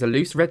and sees a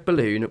loose red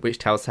balloon, which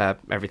tells her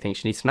everything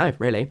she needs to know,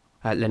 really.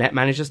 Lynette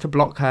manages to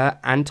block her,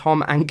 and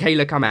Tom and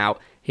Kayla come out,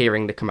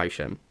 hearing the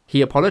commotion.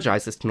 He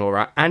apologises to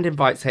Nora and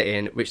invites her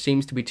in, which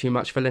seems to be too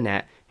much for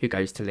Lynette, who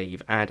goes to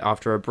leave. And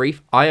after a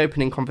brief,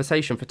 eye-opening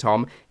conversation for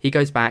Tom, he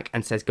goes back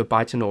and says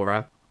goodbye to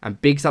Nora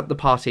and bigs up the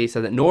party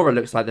so that Nora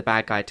looks like the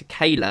bad guy to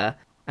Kayla,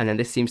 and then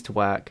this seems to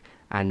work,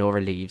 and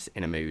Nora leaves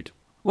in a mood.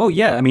 Well,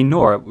 yeah, I mean,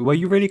 Nora, were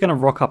you really going to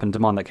rock up and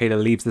demand that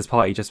Kayla leaves this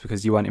party just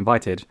because you weren't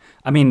invited?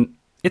 I mean,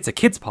 it's a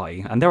kids'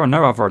 party, and there are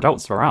no other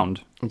adults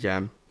around.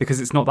 Yeah. Because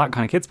it's not that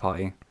kind of kids'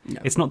 party.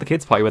 No. It's not the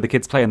kids' party where the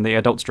kids play and the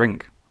adults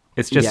drink.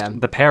 It's just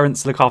the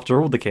parents look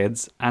after all the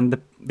kids, and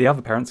the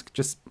other parents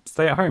just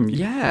stay at home.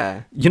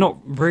 Yeah. You're not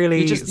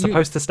really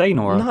supposed to stay,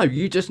 Nora.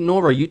 No,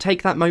 Nora, you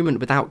take that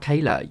moment without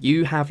Kayla.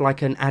 You have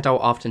like an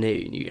adult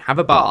afternoon. You have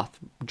a bath,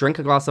 drink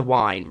a glass of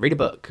wine, read a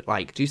book,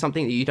 like do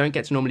something that you don't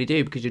get to normally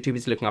do because you're too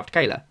busy looking after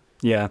Kayla.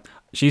 Yeah.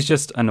 She's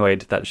just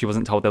annoyed that she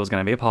wasn't told there was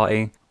going to be a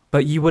party.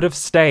 But you would have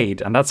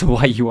stayed, and that's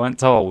why you weren't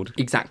told.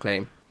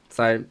 Exactly.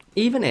 So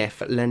even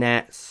if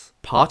Lynette's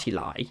party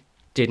lie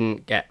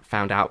didn't get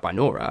found out by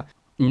Nora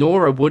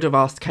would have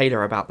asked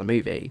Kayla about the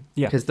movie.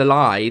 Yeah. Because the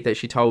lie that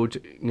she told,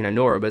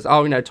 Nora was,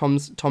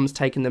 Tom's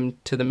taken them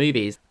to the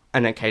movies.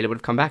 And then Kayla would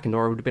have come back and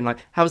Nora would have been like,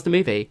 how was the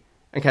movie?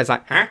 And Kayla's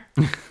like, huh?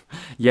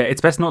 Yeah,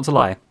 it's best not to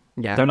lie.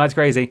 Yeah. Don't lie to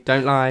crazy.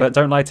 Don't lie. But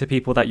don't lie to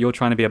people that you're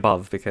trying to be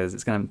above, because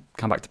it's going to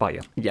come back to bite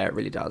you. Yeah, it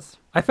really does.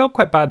 I felt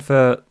quite bad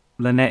for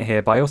Lynette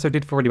here, but I also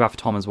did feel really bad for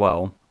Tom as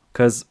well.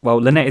 Because, well,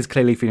 Lynette is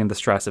clearly feeling the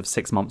stress of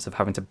 6 months of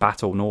having to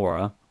battle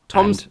Nora.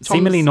 Tom's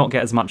seemingly not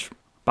get as much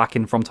back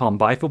in from Tom,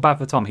 but I feel bad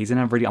for Tom. He's in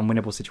a really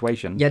unwinnable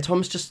situation. Yeah,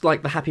 Tom's just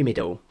like the happy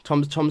middle.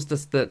 Tom's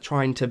just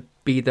trying to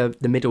be the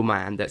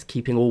middleman that's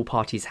keeping all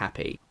parties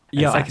happy.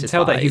 Yeah, I can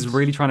tell that he's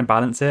really trying to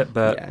balance it,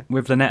 but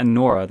with Lynette and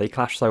Nora, they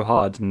clash so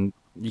hard, and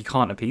you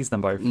can't appease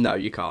them both. No,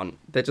 you can't.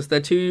 They're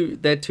too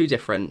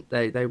different.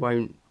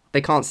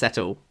 They can't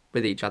settle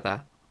with each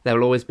other. There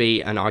will always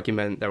be an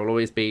argument. There will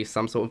always be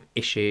some sort of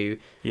issue.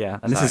 Yeah,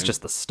 and this is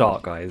just the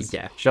start, guys.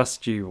 Yeah.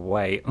 Just you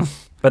wait.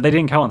 But they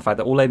didn't count on the fact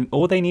that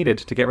all they needed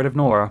to get rid of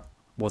Nora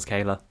was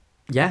Kayla.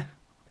 Yeah.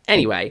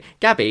 Anyway,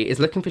 Gabby is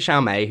looking for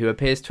Xiaomei, who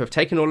appears to have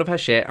taken all of her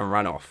shit and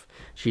run off.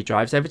 She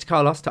drives over to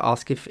Carlos to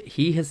ask if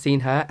he has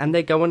seen her, and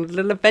they go on a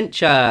little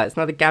adventure. It's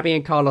not a Gabby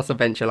and Carlos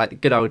adventure like the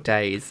good old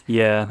days.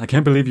 Yeah, I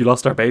can't believe you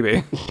lost our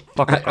baby.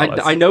 Fuck off, Carlos.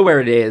 I know where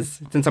it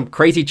is. It's in some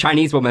crazy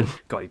Chinese woman.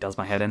 God, he does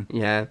my head in.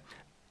 Yeah.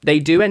 They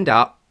do end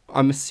up,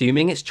 I'm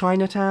assuming it's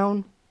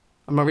Chinatown.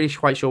 I'm not really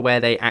quite sure where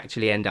they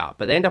actually end up,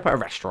 but they end up at a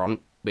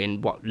restaurant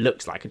in what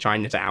looks like a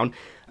Chinatown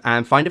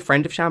and find a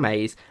friend of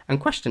Xiaomei's and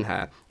question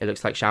her. It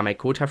looks like Xiaomei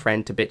called her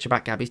friend to bitch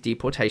about Gabby's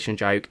deportation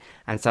joke,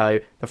 and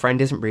so the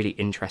friend isn't really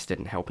interested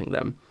in helping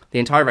them. The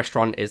entire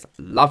restaurant is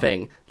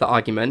loving the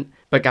argument,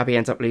 but Gabby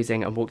ends up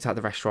losing and walks out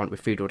the restaurant with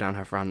food all down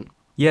her front.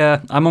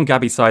 Yeah, I'm on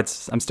Gabby's side.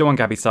 I'm still on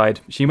Gabby's side.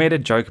 She made a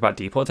joke about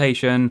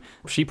deportation.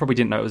 She probably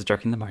didn't know it was a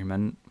joke in the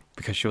moment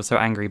because she was so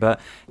angry, but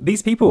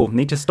these people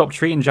need to stop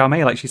treating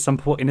Xiaomei like she's some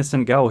poor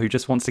innocent girl who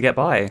just wants to get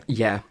by.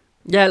 Yeah.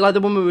 Yeah, like the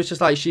woman was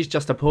just like, she's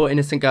just a poor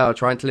innocent girl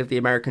trying to live the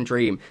American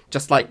dream,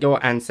 just like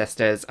your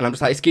ancestors. And I'm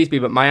just like, excuse me,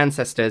 but my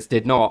ancestors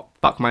did not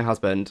fuck my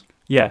husband.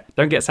 Yeah,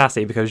 don't get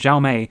sassy, because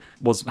Xiaomei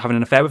was having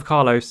an affair with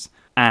Carlos,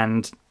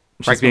 and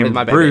she's being with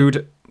my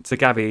rude to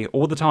Gabby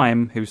all the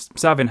time, who's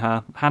serving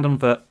her, hand on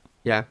foot.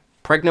 Yeah.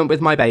 Pregnant with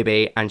my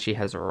baby, and she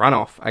has run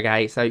off,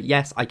 okay? So,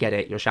 yes, I get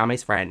it. You're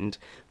Xiaomei's friend.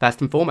 First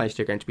and foremost,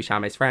 you're going to be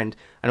Xiaomei's friend.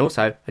 And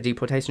also, a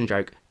deportation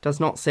joke does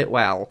not sit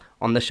well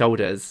on the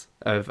shoulders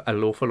of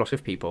an awful lot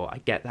of people. I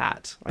get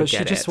that. But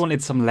she just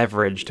wanted some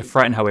leverage to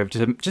threaten her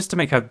with, just to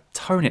make her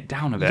tone it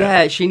down a bit.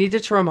 Yeah, she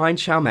needed to remind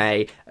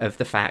Xiaomei of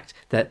the fact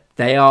that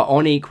they are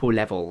on equal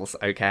levels,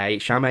 okay?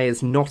 Xiaomei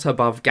is not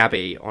above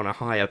Gabby on a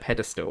higher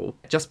pedestal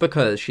just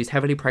because she's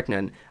heavily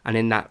pregnant and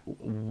in that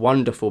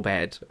wonderful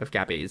bed of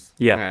Gabby's.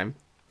 Yeah.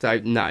 So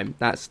no,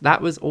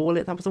 that was all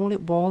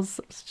it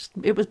was.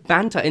 It was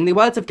banter. In the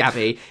words of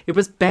Gabby, it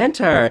was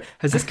banter.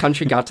 Has this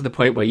country got to the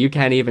point where you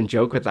can't even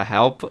joke with the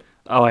help?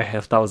 Oh,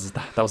 that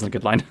wasn't a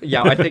good line.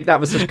 Yeah, I think that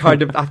was just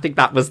I think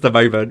that was the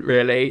moment,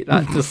 really.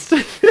 That just.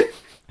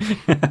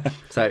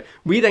 So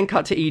we then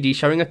cut to Edie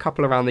showing a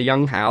couple around the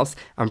young house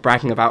and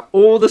bragging about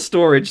all the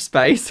storage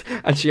space,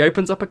 and she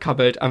opens up a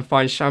cupboard and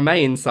finds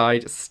Xiaomei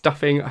inside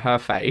stuffing her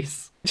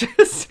face.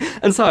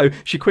 And so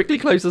she quickly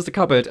closes the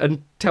cupboard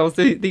and tells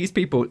these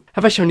people,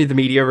 have I shown you the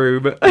media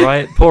room?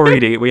 Right, poor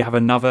Edie. We have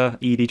another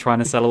Edie trying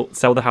to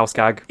sell the house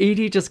gag.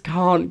 Edie just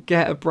can't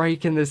get a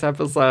break in this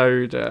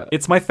episode.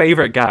 It's my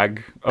favourite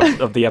gag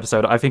of the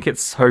episode. I think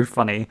it's so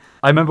funny.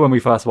 I remember when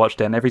we first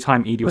watched it, and every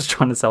time Edie was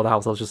trying to sell the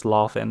house, I was just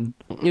laughing.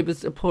 It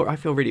was I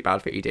feel really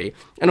bad for Edie.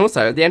 And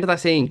also, at the end of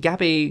that scene,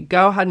 Gabby,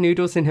 girl had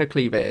noodles in her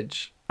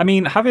cleavage. I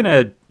mean, having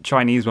a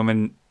Chinese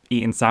woman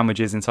eating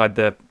sandwiches inside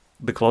the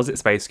closet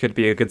space could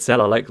be a good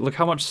seller. Like, look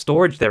how much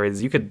storage there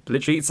is. You could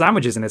literally eat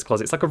sandwiches in this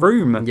closet. It's like a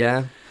room.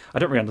 Yeah. I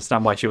don't really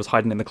understand why she was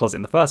hiding in the closet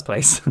in the first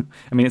place.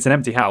 I mean, it's an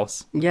empty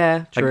house.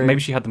 Yeah, true. Like, maybe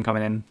she had them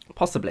coming in.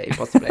 Possibly.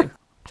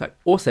 So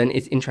Orson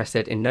is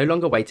interested in no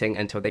longer waiting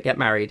until they get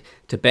married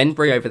to bend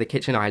Bree over the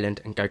kitchen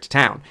island and go to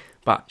town.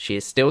 But she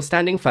is still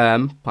standing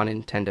firm, pun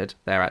intended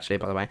there actually,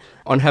 by the way,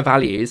 on her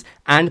values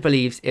and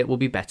believes it will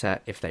be better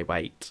if they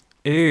wait.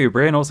 Ew,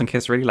 Brie and Orson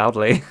kissed really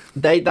loudly.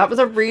 That was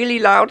a really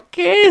loud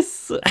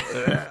kiss.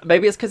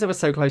 Maybe it's because it was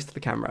so close to the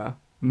camera.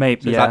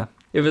 Maybe, yeah.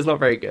 It was not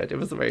very good. It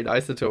wasn't very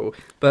nice at all.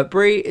 But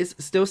Bree is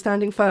still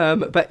standing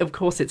firm. But of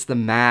course, it's the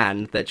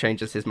man that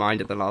changes his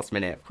mind at the last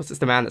minute. Of course, it's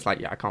the man that's like,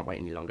 yeah, I can't wait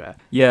any longer.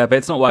 Yeah, but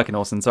it's not working,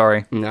 Orson,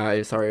 sorry.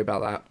 No, sorry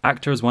about that.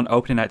 Actors want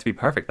opening night to be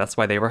perfect. That's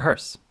why they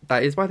rehearse.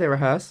 That is why they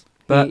rehearse.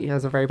 But he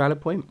has a very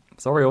valid point.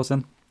 Sorry,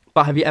 Orson.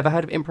 But have you ever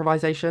heard of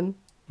improvisation?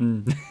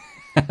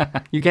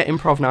 You get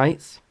improv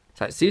nights.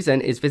 So Susan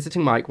is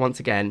visiting Mike once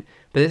again,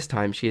 but this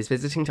time she is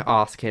visiting to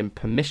ask him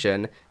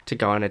permission to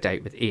go on a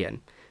date with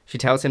Ian. She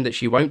tells him that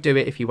she won't do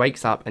it if he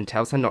wakes up and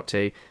tells her not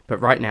to,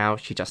 but right now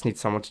she just needs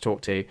someone to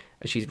talk to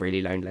as she's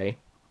really lonely.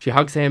 She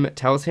hugs him,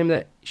 tells him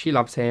that she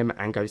loves him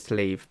and goes to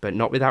leave, but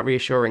not without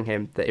reassuring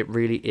him that it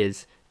really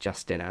is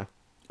just dinner.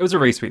 It was a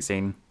really sweet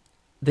scene.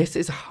 This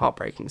is a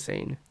heartbreaking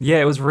scene. Yeah,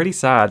 it was really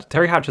sad.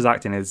 Terry Hatcher's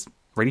acting is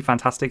really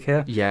fantastic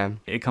here. Yeah.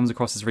 It comes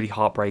across as really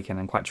heartbreaking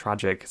and quite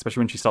tragic,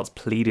 especially when she starts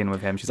pleading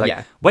with him. She's like,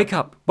 Yeah. wake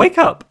up, wake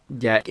up.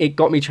 Yeah, it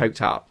got me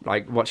choked up.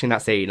 Like, watching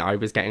that scene, I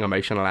was getting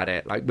emotional at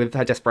it, like, with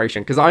her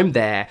desperation. Because I'm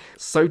there,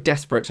 so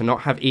desperate to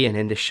not have Ian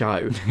in this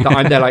show, that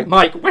I'm there like,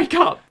 Mike, wake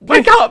up,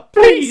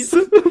 please.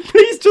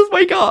 Please just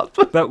wake up.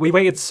 But we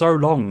waited so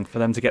long for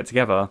them to get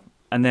together.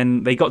 And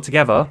then they got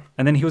together,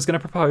 and then he was going to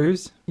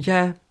propose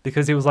Yeah.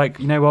 because he was like,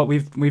 you know what,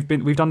 we've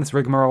done this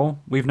rigmarole,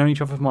 we've known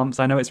each other for months,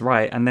 I know it's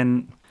right. And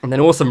then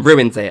Orson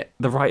ruins it.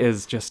 the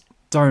writers just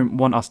don't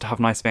want us to have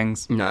nice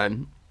things.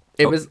 No.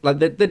 It was, like,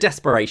 the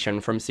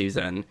desperation from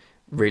Susan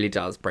really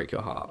does break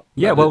your heart.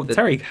 Yeah, Like, well,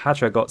 Terry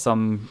Hatcher got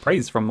some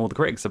praise from all the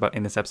critics about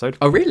in this episode.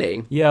 Oh,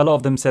 really? Yeah, a lot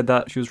of them said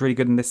that she was really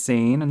good in this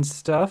scene and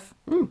stuff.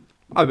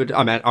 I would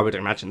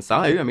imagine so.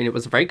 I mean, it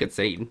was a very good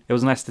scene. It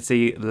was nice to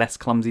see less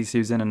clumsy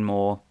Susan and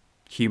more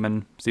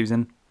human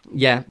Susan.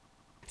 Yeah.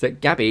 So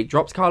Gabby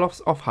drops Carlos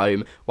off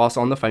home whilst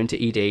on the phone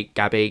to Edie.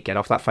 Gabby, get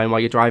off that phone while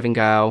you're driving,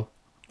 girl.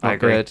 Not I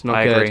agree. good, not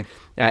I good. agree.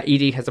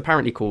 Edie has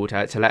apparently called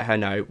her to let her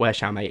know where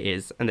Xiaomei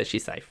is and that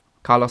she's safe.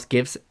 Carlos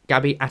gives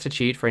Gabby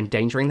attitude for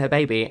endangering their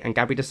baby, and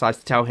Gabby decides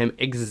to tell him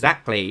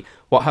exactly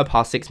what her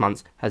past 6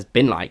 months has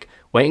been like,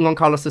 waiting on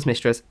Carlos's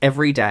mistress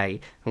every day.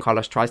 And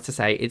Carlos tries to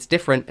say it's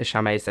different as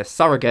Xiaomei is their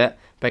surrogate,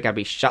 but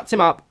Gabby shuts him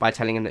up by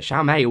telling him that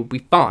Xiaomei will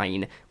be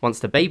fine. Once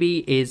the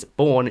baby is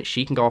born,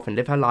 she can go off and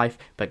live her life,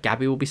 but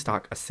Gabby will be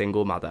stuck a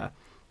single mother.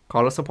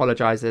 Carlos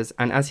apologizes,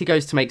 and as he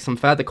goes to make some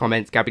further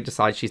comments, Gabby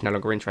decides she's no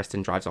longer interested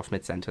and drives off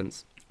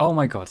mid-sentence. Oh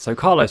my god, so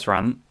Carlos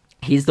rant.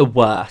 He's the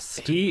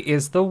worst. He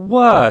is the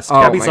worst.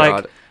 Oh Gabby's my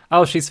like, God.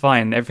 oh, she's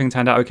fine, everything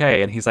turned out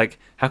okay. And he's like,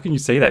 how can you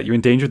say that? You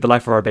endangered the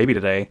life of our baby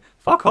today.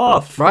 Fuck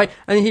off. Right?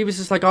 And he was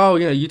just like, oh,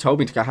 you told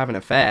me to go have an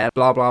affair,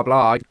 blah, blah,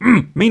 blah.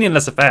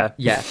 Meaningless affair.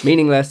 Yeah,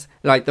 meaningless.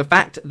 Like, the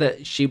fact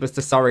that she was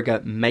the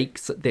surrogate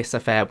makes this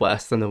affair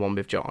worse than the one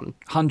with John.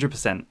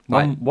 100%.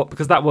 Right.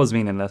 Because that was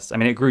meaningless. I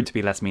mean, it grew to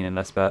be less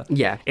meaningless, but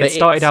Yeah, but it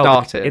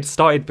started it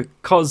started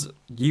because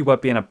you were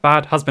being a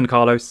bad husband,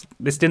 Carlos.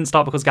 This didn't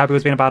start because Gabby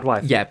was being a bad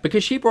wife. Yeah,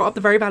 because she brought up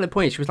the very valid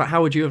point. She was like,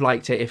 how would you have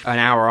liked it if an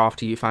hour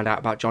after you found out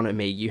about John and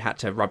me, you had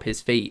to rub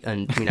his feet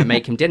and,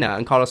 make him dinner?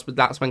 And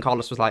that's when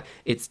Carlos was like,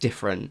 it's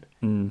different.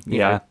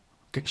 Yeah.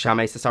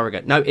 Xiaomei's the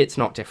surrogate. No, it's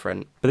not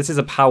different. But this is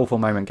a powerful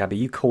moment, Gabby.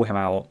 You call him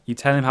out. You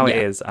tell him how it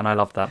Yeah. is, and I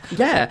love that.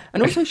 Yeah,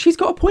 and also she's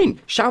got a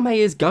point. Xiaomei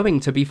is going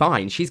to be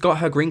fine. She's got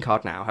her green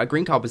card now. Her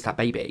green card was that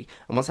baby.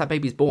 And once that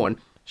baby's born,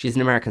 she's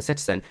an American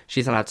citizen.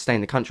 She's allowed to stay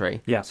in the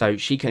country. Yeah. So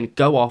she can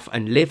go off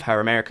and live her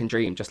American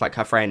dream, just like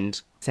her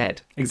friend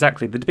said.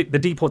 Exactly. The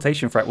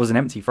deportation threat was an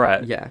empty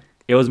threat. Yeah.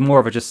 It was more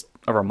of just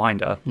a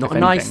reminder. Not if a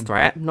nice anything.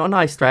 threat. Not a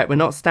nice threat. We're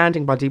not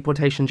standing by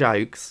deportation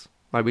jokes.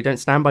 Like, we don't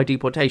stand by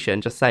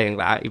deportation, just saying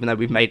that, even though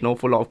we've made an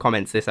awful lot of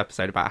comments this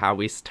episode about how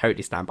we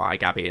totally stand by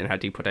Gabby and her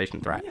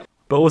deportation threat.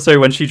 But also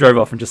when she drove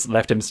off and just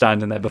left him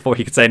standing there before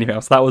he could say anything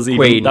else, that was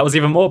Queen.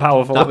 even more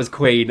powerful. That was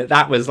Queen.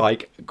 That was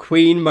like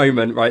Queen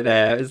moment right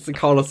there.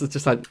 Carlos is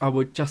just like, I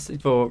would just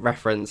for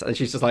reference, and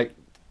she's just like,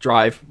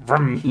 drive,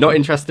 vroom, not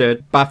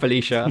interested. Bye,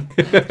 Felicia.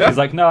 She's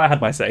like, no, I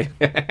had my say.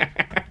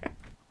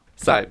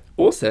 So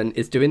Orson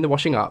is doing the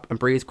washing up, and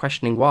Bree is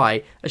questioning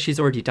why, as she's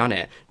already done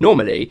it.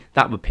 Normally,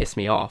 that would piss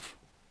me off.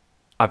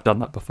 I've done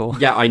that before.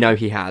 Yeah, I know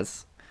he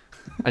has,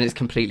 and it's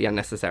completely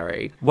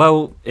unnecessary.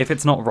 Well, if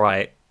it's not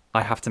right,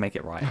 I have to make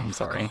it right. I'm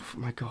sorry. Oh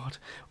my god.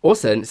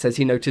 Orson says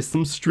he noticed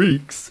some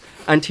streaks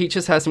and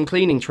teaches her some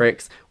cleaning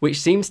tricks,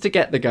 which seems to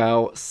get the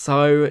girl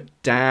so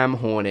damn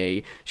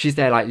horny. She's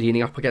there like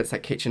leaning up against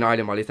that kitchen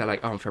island while he's there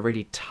like, oh, for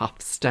really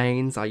tough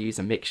stains, I use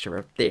a mixture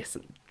of this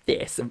and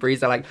this. And Bree's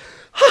there like,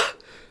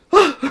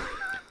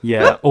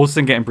 Yeah,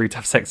 Orson getting Bree to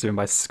have sex with him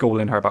by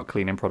schooling her about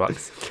cleaning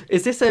products.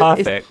 is this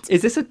Perfect.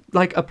 Is this a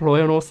like a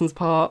ploy on Orson's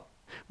part?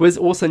 Was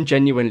Orson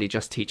genuinely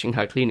just teaching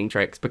her cleaning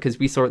tricks? Because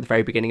we saw at the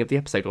very beginning of the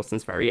episode,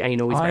 Orson's very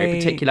anal, he's very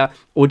particular.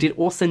 Or did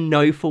Orson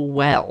know full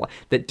well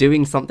that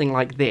doing something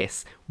like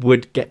this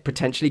would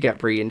potentially get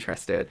Bree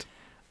interested?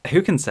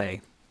 Who can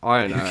say?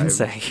 I don't know. Who can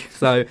say?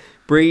 So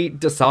Bree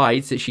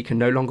decides that she can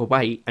no longer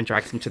wait and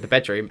drags him to the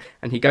bedroom,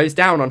 and he goes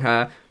down on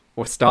her,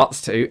 or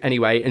starts to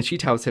anyway, and she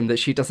tells him that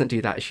she doesn't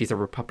do that, she's a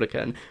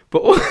Republican, but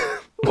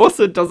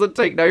also doesn't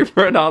take no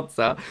for an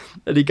answer,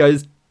 and he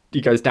goes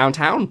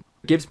downtown,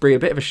 gives Bree a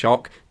bit of a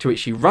shock, to which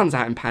she runs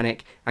out in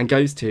panic and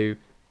goes to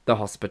the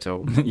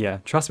hospital. Yeah,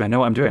 trust me, I know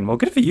what I'm doing. Well,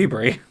 good for you,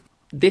 Brie.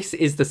 This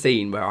is the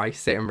scene where I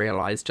sit and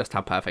realise just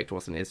how perfect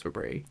Orson is for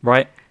Bree.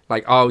 Right?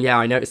 Like, oh yeah,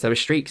 I noticed there were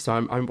streaks, so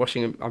I'm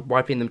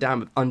wiping them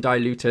down with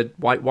undiluted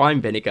white wine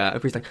vinegar.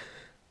 And Bree's like,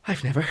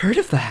 I've never heard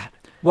of that.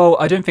 Well,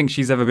 I don't think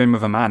she's ever been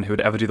with a man who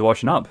would ever do the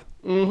washing up,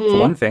 for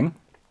one thing.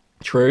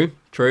 True.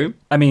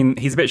 I mean,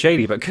 he's a bit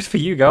shady, but good for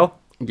you, girl.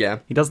 Yeah.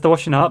 He does the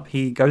washing up,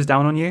 he goes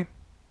down on you.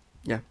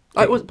 Yeah.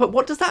 But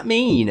what does that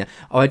mean?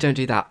 Oh, I don't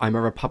do that. I'm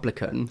a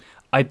Republican.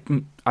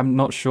 I'm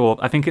not sure.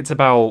 I think it's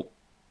about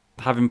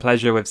having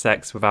pleasure with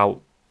sex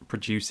without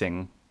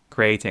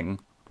creating.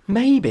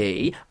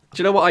 Maybe. Do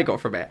you know what I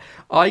got from it?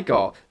 I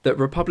got that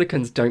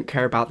Republicans don't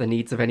care about the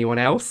needs of anyone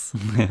else.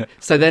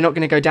 So they're not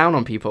going to go down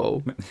on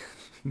people.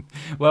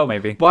 Well,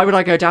 maybe. Why would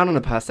I go down on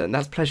a person?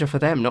 That's pleasure for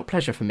them, not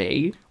pleasure for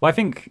me. Well, I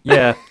think,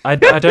 yeah, I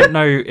don't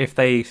know if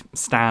they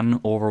stan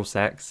oral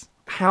sex.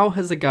 How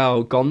has a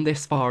girl gone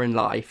this far in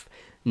life,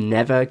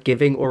 never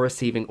giving or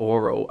receiving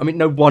oral? I mean,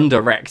 no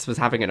wonder Rex was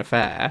having an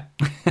affair.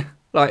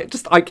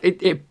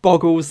 It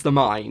boggles the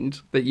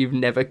mind that you've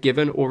never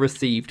given or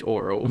received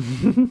oral.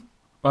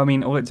 Well, I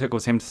mean, all it took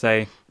was him to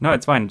say, no,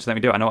 it's fine, just let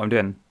me do it, I know what I'm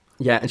doing.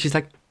 Yeah, and she's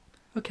like,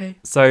 okay.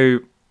 So,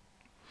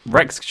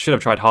 Rex should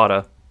have tried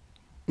harder.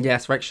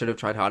 Yes, Rex should have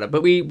tried harder.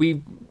 But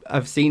we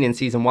have seen in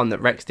season 1 that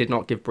Rex did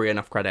not give Bree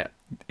enough credit.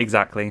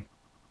 Exactly.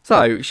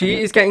 So,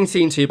 she is getting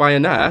seen to by a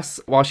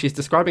nurse while she's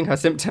describing her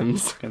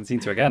symptoms. Getting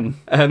seen to again.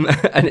 And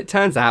it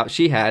turns out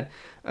she had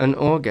an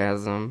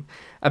orgasm.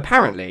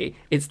 Apparently,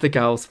 it's the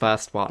girl's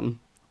first one.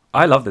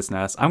 I love this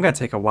nurse. I'm going to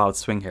take a wild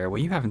swing here. Were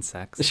you having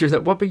sex? She was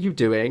like, what were you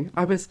doing?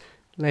 I was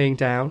laying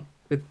down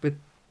with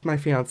my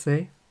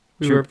fiancé.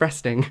 We were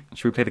resting.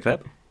 Should we play the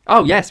clip?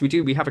 Oh, yes, we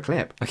do. We have a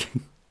clip.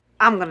 Okay.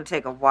 I'm gonna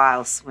take a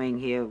wild swing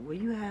here. Were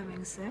you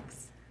having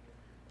sex?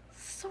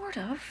 Sort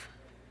of.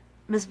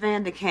 Miss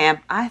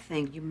Vanderkamp, I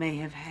think you may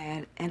have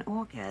had an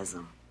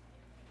orgasm.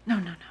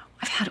 No.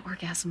 I've had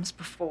orgasms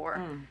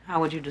before. How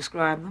would you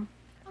describe them?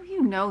 Oh,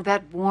 you know,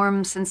 that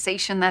warm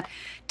sensation, that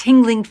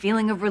tingling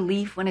feeling of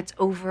relief when it's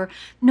over.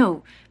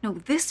 No,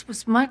 this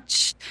was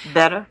much...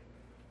 Better?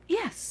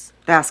 Yes.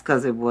 That's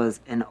because it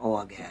was an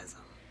orgasm.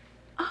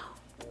 Oh,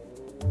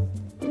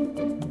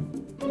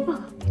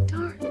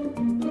 darn.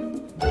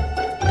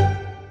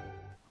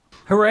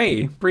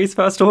 Hooray! Bree's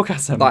first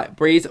orgasm. Like,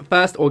 Bree's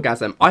first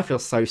orgasm. I feel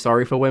so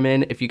sorry for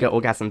women if you get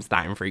orgasms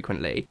that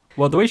infrequently.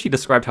 Well, the way she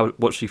described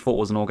what she thought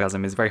was an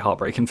orgasm is very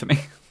heartbreaking for me.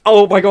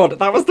 Oh my god,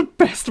 that was the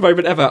best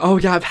moment ever. Oh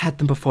yeah, I've had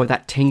them before.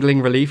 That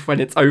tingling relief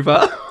when it's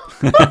over.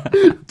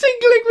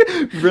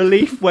 Tingling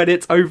relief when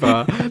it's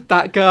over.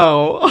 That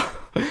girl.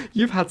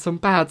 You've had some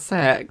bad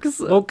sex.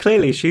 Well,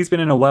 clearly, she's been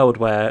in a world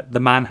where the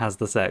man has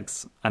the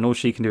sex, and all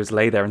she can do is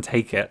lay there and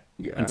take it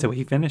until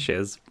he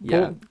finishes.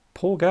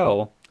 Poor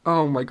girl.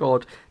 Oh my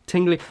god,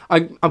 tingling.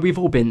 We've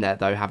all been there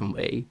though, haven't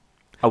we?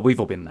 Oh, we've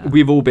all been there.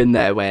 We've all been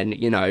there when,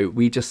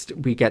 we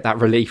get that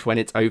relief when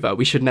it's over.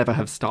 We should never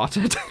have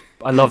started.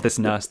 I love this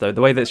nurse though.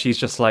 The way that she's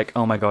just like,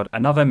 oh my god,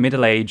 another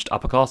middle-aged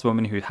upper-class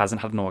woman who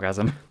hasn't had an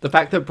orgasm. The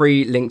fact that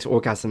Bree linked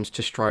orgasms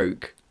to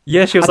stroke.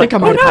 Yeah, she was I think I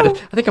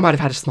might have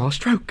had a small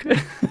stroke.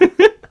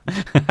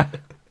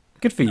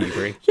 Good for you,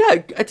 Bree.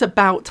 Yeah, it's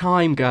about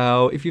time,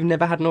 girl. If you've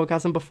never had an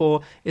orgasm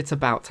before, it's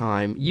about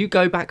time. You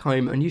go back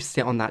home and you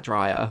sit on that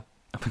dryer.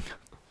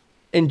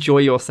 Enjoy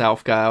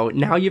yourself, girl.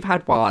 Now you've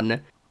had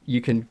one,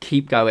 you can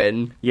keep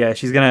going. Yeah,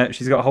 she's got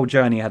a whole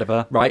journey ahead of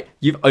her. Right?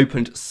 You've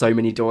opened so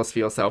many doors for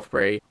yourself,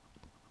 Bree.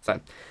 So,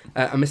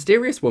 a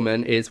mysterious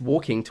woman is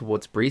walking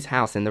towards Bree's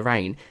house in the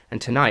rain, and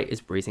tonight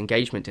is Bree's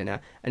engagement dinner,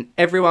 and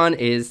everyone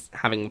is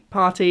having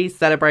parties,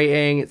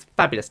 celebrating. It's a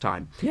fabulous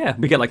time. Yeah,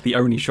 we get like the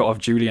only shot of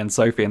Julie and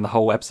Sophie in the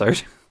whole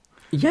episode.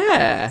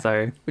 Yeah.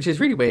 So, which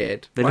is really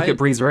weird. They look at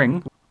Bree's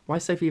ring. Why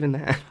is Sophie even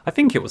there? I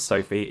think it was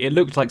Sophie. It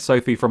looked like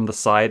Sophie from the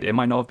side. It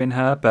might not have been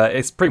her, but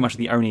it's pretty much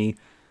there's only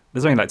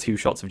like 2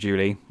 shots of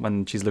Julie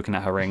when she's looking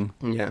at her ring.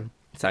 Yeah.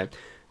 So,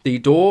 the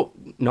door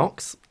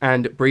knocks,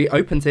 and Bree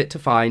opens it to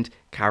find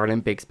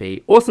Carolyn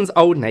Bigsby, Orson's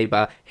old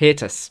neighbour, here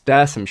to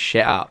stir some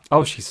shit up.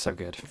 Oh, she's so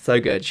good. So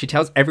good. She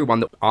tells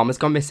everyone that Arma's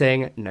gone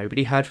missing,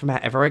 nobody heard from her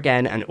ever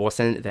again, and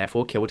Orson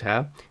therefore killed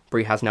her.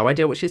 Bree has no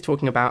idea what she's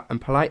talking about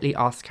and politely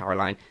asks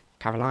Caroline,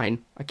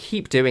 I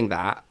keep doing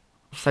that.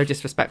 So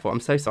disrespectful. I'm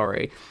so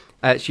sorry.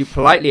 She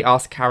politely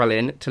asks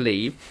Carolyn to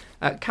leave.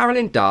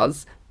 Carolyn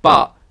does,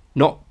 but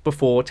not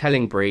before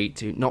telling Bree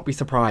to not be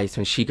surprised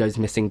when she goes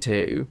missing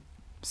too.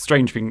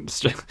 Strange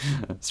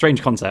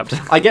strange concept.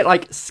 I get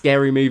like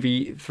Scary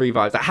Movie 3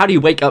 vibes. Like, how do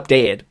you wake up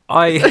dead?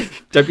 How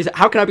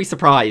can I be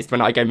surprised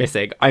when I go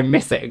missing? I'm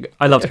missing.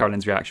 I loved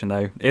Carolyn's reaction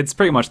though. It's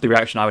pretty much the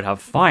reaction I would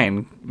have.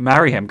 Fine,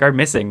 marry him, go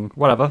missing,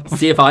 whatever.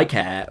 See if I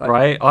care.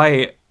 Right?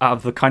 I, out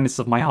of the kindness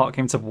of my heart,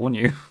 came to warn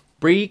you.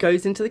 Bree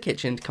goes into the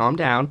kitchen to calm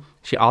down.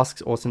 She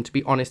asks Orson to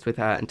be honest with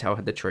her and tell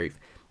her the truth.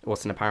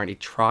 Orson apparently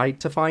tried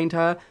to find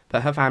her,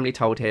 but her family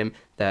told him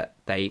that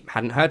they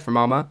hadn't heard from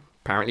Mama.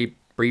 Apparently,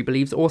 Bree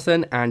believes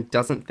Orson and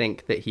doesn't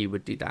think that he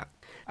would do that.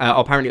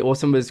 Apparently,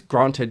 Orson was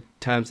granted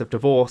terms of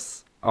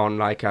divorce on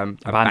like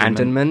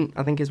abandonment,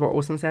 I think is what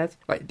Orson says.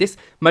 Like, this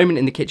moment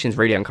in the kitchen is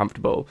really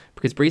uncomfortable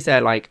because Bree's there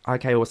like,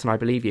 okay, Orson, I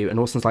believe you, and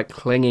Orson's like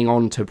clinging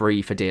on to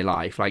Bree for dear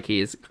life, like he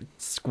is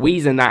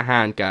squeezing that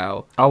hand,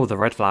 girl. Oh, the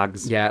red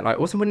flags. Yeah, like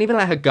Orson wouldn't even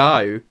let her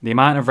go. The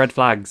amount of red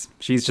flags.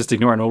 She's just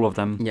ignoring all of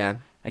them. Yeah.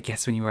 I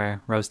guess when you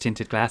wear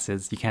rose-tinted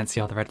glasses, you can't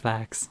see all the red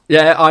flags.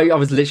 Yeah, I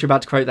was literally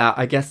about to quote that.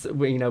 I guess,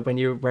 you know, when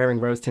you're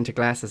wearing rose-tinted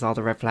glasses, all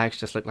the red flags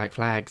just look like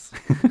flags.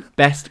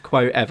 Best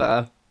quote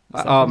ever.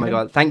 Oh my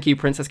god. Thank you,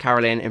 Princess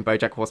Carolyn in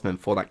BoJack Horseman,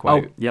 for that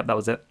quote. Oh, yep, that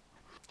was it.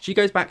 She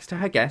goes back to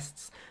her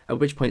guests, at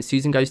which point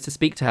Susan goes to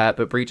speak to her,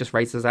 but Bree just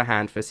raises her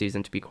hand for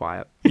Susan to be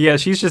quiet. Yeah,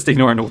 she's just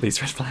ignoring all these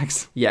red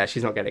flags. Yeah,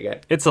 she's not getting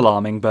it. It's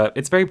alarming, but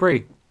it's very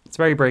Bree. It's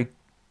very Bree.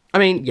 I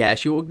mean, yeah,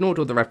 she ignored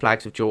all the red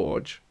flags of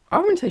George. I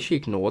wouldn't say she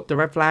ignored the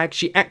red flags.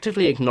 She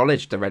actively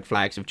acknowledged the red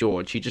flags of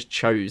George. She just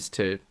chose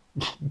to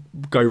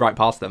go right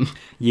past them.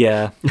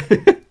 Yeah.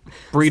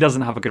 Bree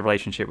doesn't have a good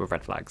relationship with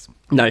red flags.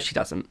 No, she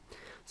doesn't.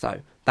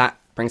 So that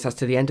brings us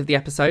to the end of the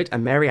episode,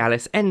 and Mary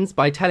Alice ends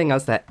by telling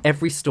us that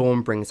every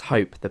storm brings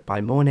hope, that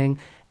by morning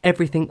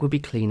everything will be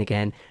clean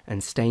again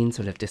and stains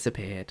will have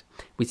disappeared.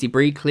 We see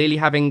Bree clearly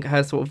having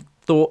her sort of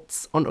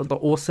thoughts on the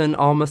Orson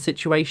armor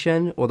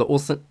situation, or the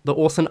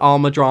Orson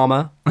armor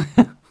drama.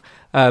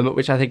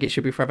 Which I think it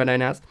should be forever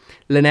known as.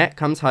 Lynette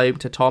comes home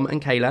to Tom and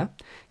Kayla.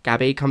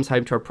 Gabby comes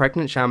home to a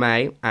pregnant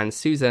Xiaomei, and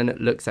Susan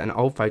looks at an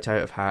old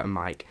photo of her and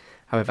Mike.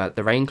 However,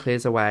 the rain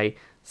clears away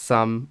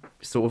some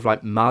sort of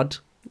like mud,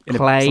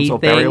 clay some sort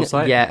of thing. burial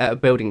site? Yeah, at a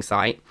building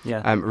site.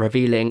 Yeah.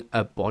 Revealing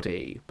a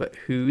body. But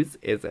whose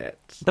is it?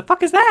 The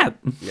fuck is that?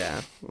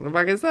 Yeah. What the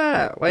fuck is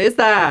that? What is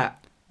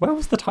that? Where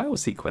was the title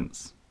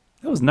sequence?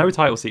 There was no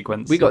title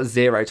sequence. We got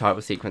 0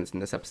 title sequence in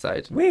this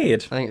episode.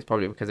 Weird. I think it's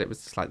probably because it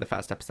was just like the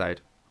first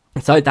episode.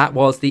 So that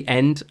was the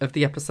end of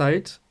the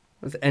episode. It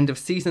was the end of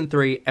season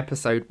 3,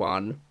 episode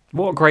 1.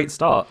 What a great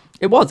start.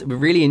 It was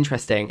really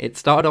interesting. It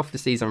started off the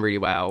season really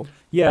well.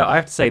 Yeah, I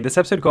have to say, this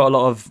episode got a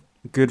lot of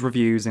good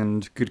reviews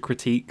and good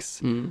critiques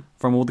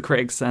from all the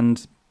critics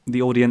and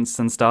the audience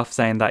and stuff,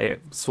 saying that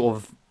it sort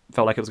of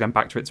felt like it was going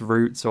back to its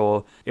roots,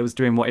 or it was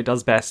doing what it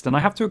does best. And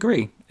I have to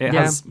agree. It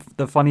has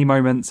the funny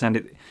moments,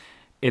 and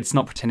it's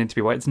not pretending to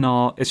be what it's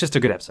not. It's just a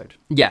good episode.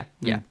 Yeah.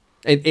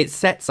 It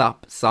sets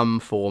up some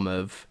form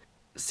of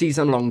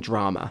season-long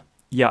drama.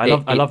 Yeah,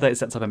 I love that it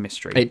sets up a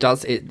mystery. It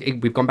does.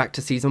 We've gone back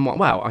to season 1.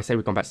 Well, I say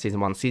we've gone back to season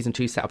 1. Season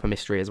 2 set up a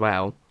mystery as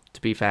well,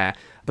 to be fair.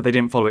 But they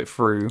didn't follow it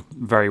through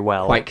very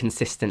well. Quite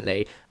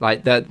consistently.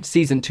 Like, the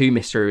season 2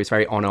 mystery was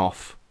very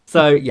on-off.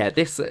 So, yeah,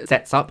 this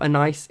sets up a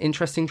nice,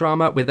 interesting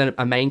drama with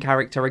a main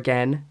character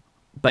again.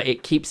 But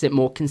it keeps it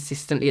more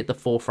consistently at the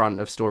forefront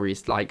of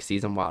stories like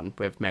season 1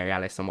 with Mary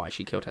Alice and why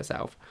she killed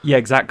herself. Yeah,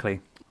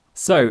 exactly.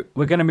 So,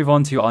 we're going to move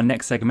on to our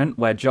next segment,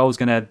 where Joel's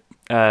going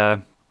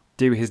to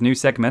do his new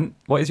segment.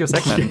 What is your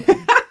segment?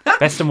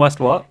 Best and worst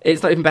what?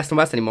 It's not even best and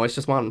worst anymore. It's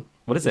just one.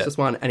 What is it? It's just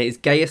one, and it's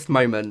gayest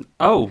moment.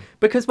 Oh,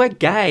 because we're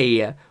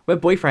gay. We're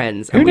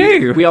boyfriends. Who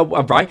knew? We are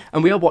right,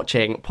 and we are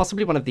watching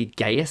possibly one of the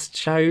gayest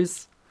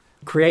shows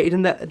created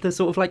in the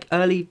sort of like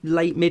early,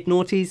 late, mid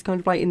noughties, kind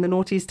of like in the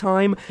noughties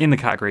time. In the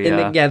category,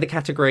 the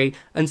category.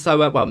 And so,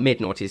 mid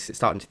noughties. It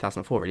started in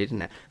 2004, really,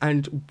 didn't it?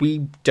 And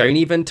we don't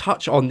even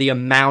touch on the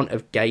amount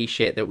of gay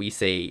shit that we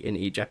see in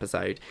each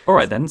episode. All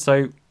right, then.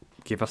 So,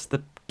 give us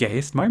the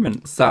gayest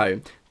moment.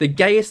 So, the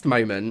gayest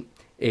moment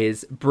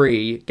is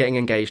Bree getting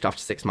engaged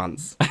after 6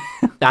 months.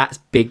 That's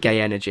big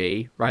gay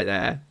energy right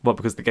there. What,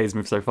 because the gays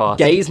move so fast?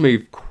 Gays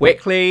move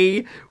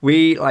quickly.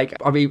 I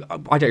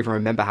don't even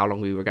remember how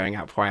long we were going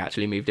out before I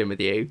actually moved in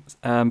with you.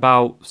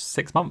 About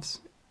 6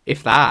 months.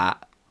 If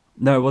that.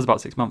 No, it was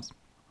about 6 months.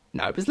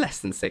 No, it was less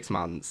than 6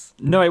 months.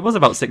 No, it was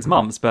about 6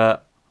 months,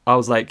 but I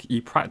was like,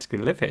 you practically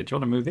live here. Do you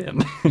want to move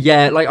in?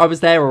 Yeah, like I was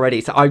there already.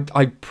 So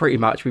I pretty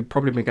much, we've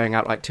probably been going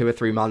out like 2 or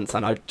 3 months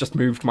and I just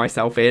moved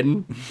myself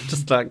in.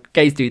 Just like,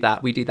 gays do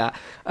that. We do that.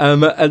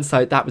 And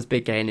so that was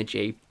big gay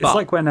energy. It's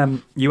like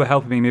when you were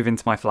helping me move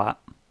into my flat,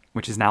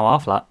 which is now our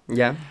flat.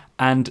 Yeah.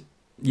 And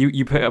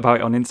you put about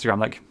it on Instagram,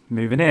 like,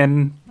 moving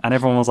in, and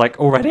everyone was like,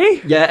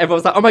 already? Yeah, everyone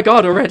was like, oh my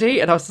god, already?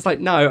 And I was just like,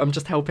 no, I'm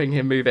just helping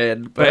him move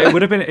in. But it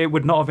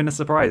would not have been a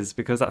surprise,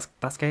 because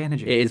that's gay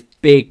energy. It is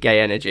big gay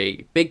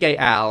energy. Big gay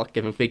Al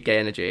giving big gay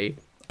energy.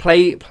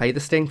 Play the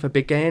sting for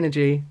big gay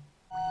energy.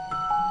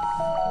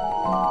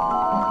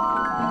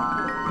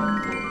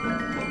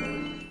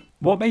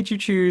 What made you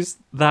choose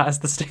that as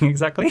the sting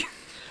exactly?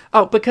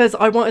 Oh, because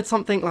I wanted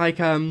something like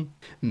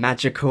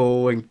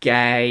magical and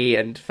gay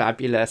and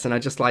fabulous, and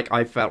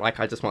I felt like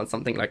I just wanted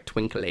something like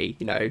twinkly,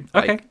 you know.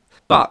 Okay.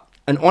 But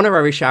an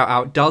honorary shout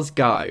out does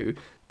go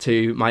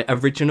to my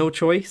original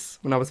choice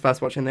when I was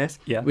first watching this,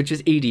 which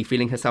is Edie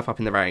feeling herself up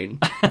in the rain.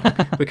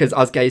 Because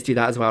us gays do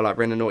that as well. Like,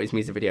 we're in a Naughty's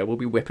music video, we'll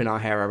be whipping our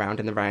hair around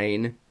in the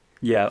rain.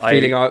 Yeah,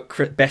 feeling our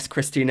best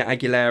Christina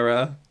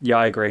Aguilera. Yeah,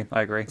 I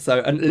agree.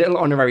 So a little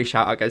honorary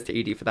shout out goes to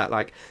Edie for that,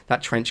 like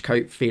that trench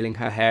coat, feeling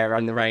her hair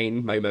in the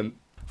rain moment.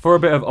 For a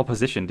bit of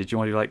opposition, did you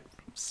want to do like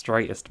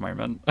straightest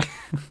moment?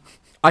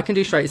 I can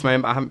do straightest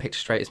moment, but I haven't picked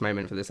straightest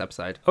moment for this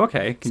episode.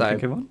 Okay, can you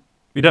think of one?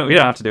 We don't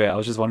have to do it. I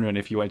was just wondering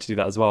if you wanted to do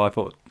that as well. I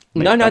thought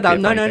No,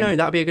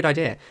 that'd be a good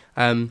idea.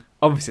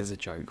 Obviously, as a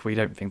joke, we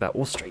don't think that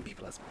all straight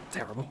people are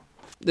terrible.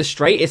 The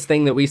straightest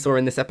thing that we saw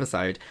in this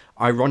episode,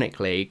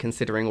 ironically,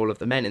 considering all of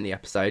the men in the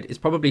episode, is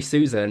probably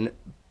Susan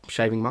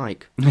shaving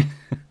Mike.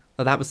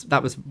 That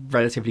was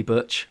relatively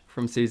butch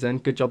from Susan.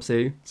 Good job,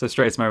 Sue. So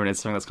straightest moment is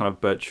something that's kind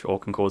of butch or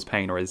can cause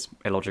pain or is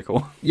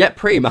illogical. Yeah,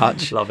 pretty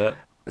much. Love it.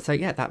 So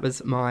yeah, that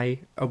was my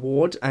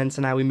award. And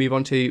so now we move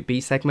on to B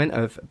segment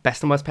of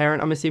Best and Worst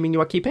Parent, I'm assuming you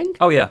are keeping?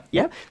 Oh, yeah.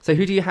 Yeah. So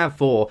who do you have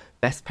for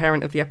Best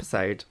Parent of the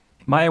episode?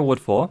 My award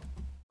for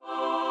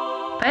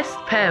Best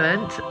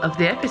Parent of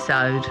the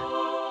episode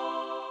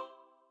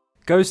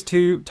goes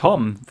to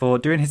Tom for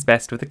doing his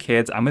best with the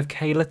kids and with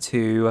Kayla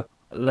too.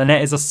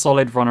 Lynette is a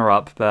solid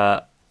runner-up,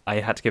 but I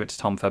had to give it to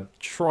Tom for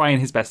trying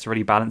his best to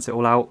really balance it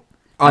all out.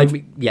 I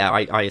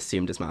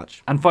assumed as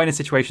much. And find a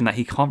situation that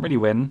he can't really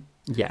win.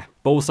 Yeah.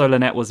 But also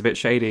Lynette was a bit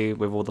shady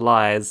with all the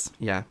lies.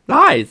 Yeah.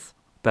 Lies!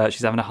 But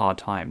she's having a hard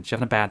time. She's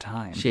having a bad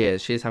time. She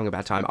is having a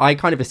bad time. I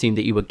kind of assumed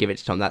that you would give it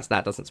to Tom. That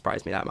doesn't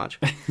surprise me that much.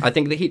 I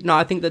think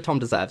that Tom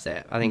deserves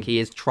it. I think he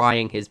is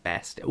trying his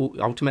best.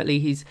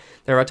 Ultimately,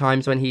 there are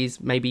times when he's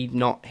maybe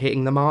not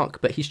hitting the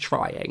mark, but he's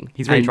trying.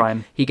 He's really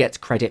trying. He gets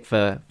credit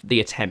for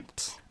the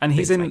attempt. And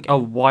he's in a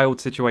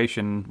wild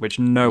situation which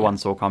no one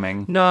saw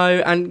coming.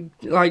 No, and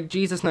like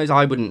Jesus knows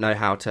I wouldn't know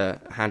how to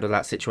handle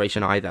that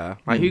situation either.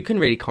 Like who can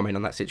really comment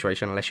on that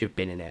situation unless you've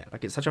been in it?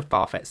 Like it's such a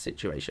far-fetched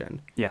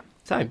situation. Yeah.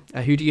 So,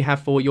 who do you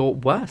have for your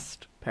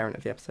worst parent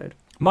of the episode?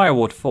 My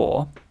award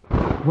for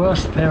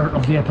worst parent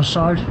of the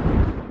episode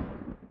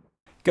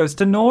goes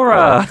to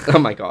Nora. Oh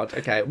my god.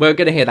 Okay, we're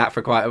going to hear that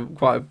for quite a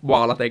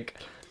while, I think.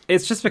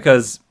 It's just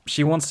because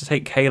she wants to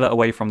take Kayla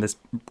away from this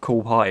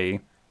cool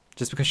party.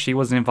 Just because she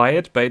wasn't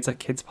invited, but it's a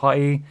kids'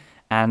 party,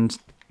 and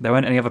there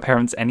weren't any other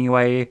parents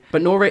anyway.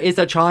 But Nora is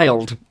a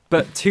child.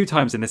 But 2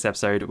 times in this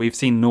episode, we've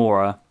seen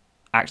Nora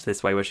act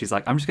this way, where she's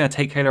like, I'm just going to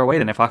take Kayla away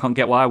then if I can't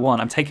get what I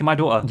want. I'm taking my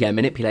daughter. Yeah,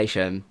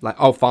 manipulation. Like,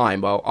 oh, fine.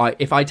 Well,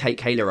 if I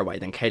take Kayla away,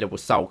 then Kayla will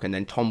sulk, and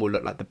then Tom will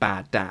look like the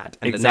bad dad,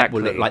 and Lynette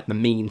will look like the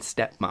mean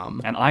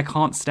stepmom. And I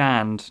can't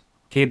stand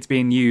kids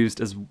being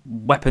used as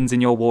weapons in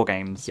your war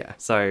games. Yeah.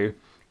 So,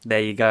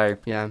 there you go.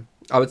 Yeah.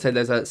 I would say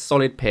there's a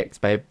solid picks,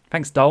 babe.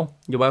 Thanks, doll.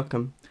 You're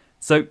welcome.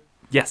 So,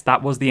 yes,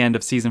 that was the end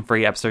of Season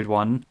 3, Episode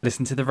 1.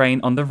 Listen to the rain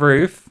on the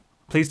roof.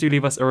 Please do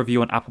leave us a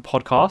review on Apple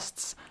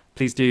Podcasts.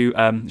 Please do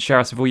share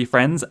us with all your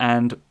friends.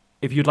 And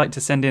if you'd like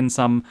to send in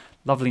some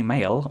lovely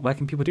mail, where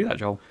can people do that,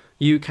 Joel?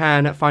 You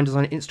can find us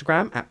on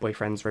Instagram at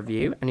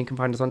boyfriendsreview, and you can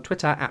find us on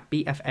Twitter at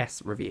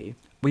BFSreview.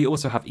 We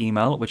also have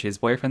email, which is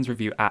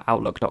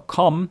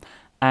boyfriendsreview@outlook.com.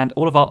 And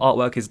all of our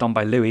artwork is done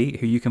by Louis,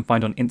 who you can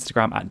find on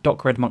Instagram at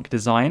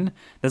DocRedMonkDesign.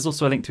 There's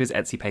also a link to his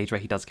Etsy page where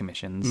he does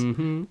commissions.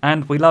 Mm-hmm.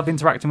 And we love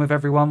interacting with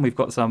everyone. We've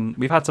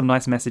had some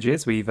nice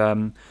messages. We've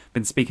been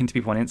speaking to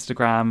people on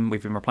Instagram.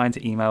 We've been replying to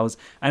emails.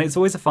 And it's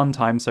always a fun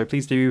time. So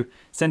please do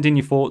send in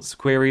your thoughts,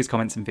 queries,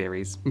 comments, and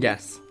theories.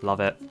 Yes. Love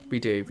it. We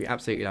do. We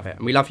absolutely love it.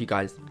 And we love you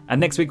guys. And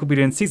next week we'll be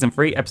doing Season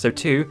 3, Episode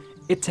 2,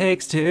 It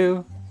Takes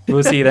Two.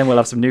 We'll see you then. We'll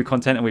have some new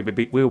content and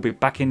we'll be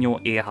back in your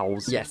ear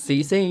holes. Yes. See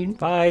you soon.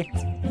 Bye.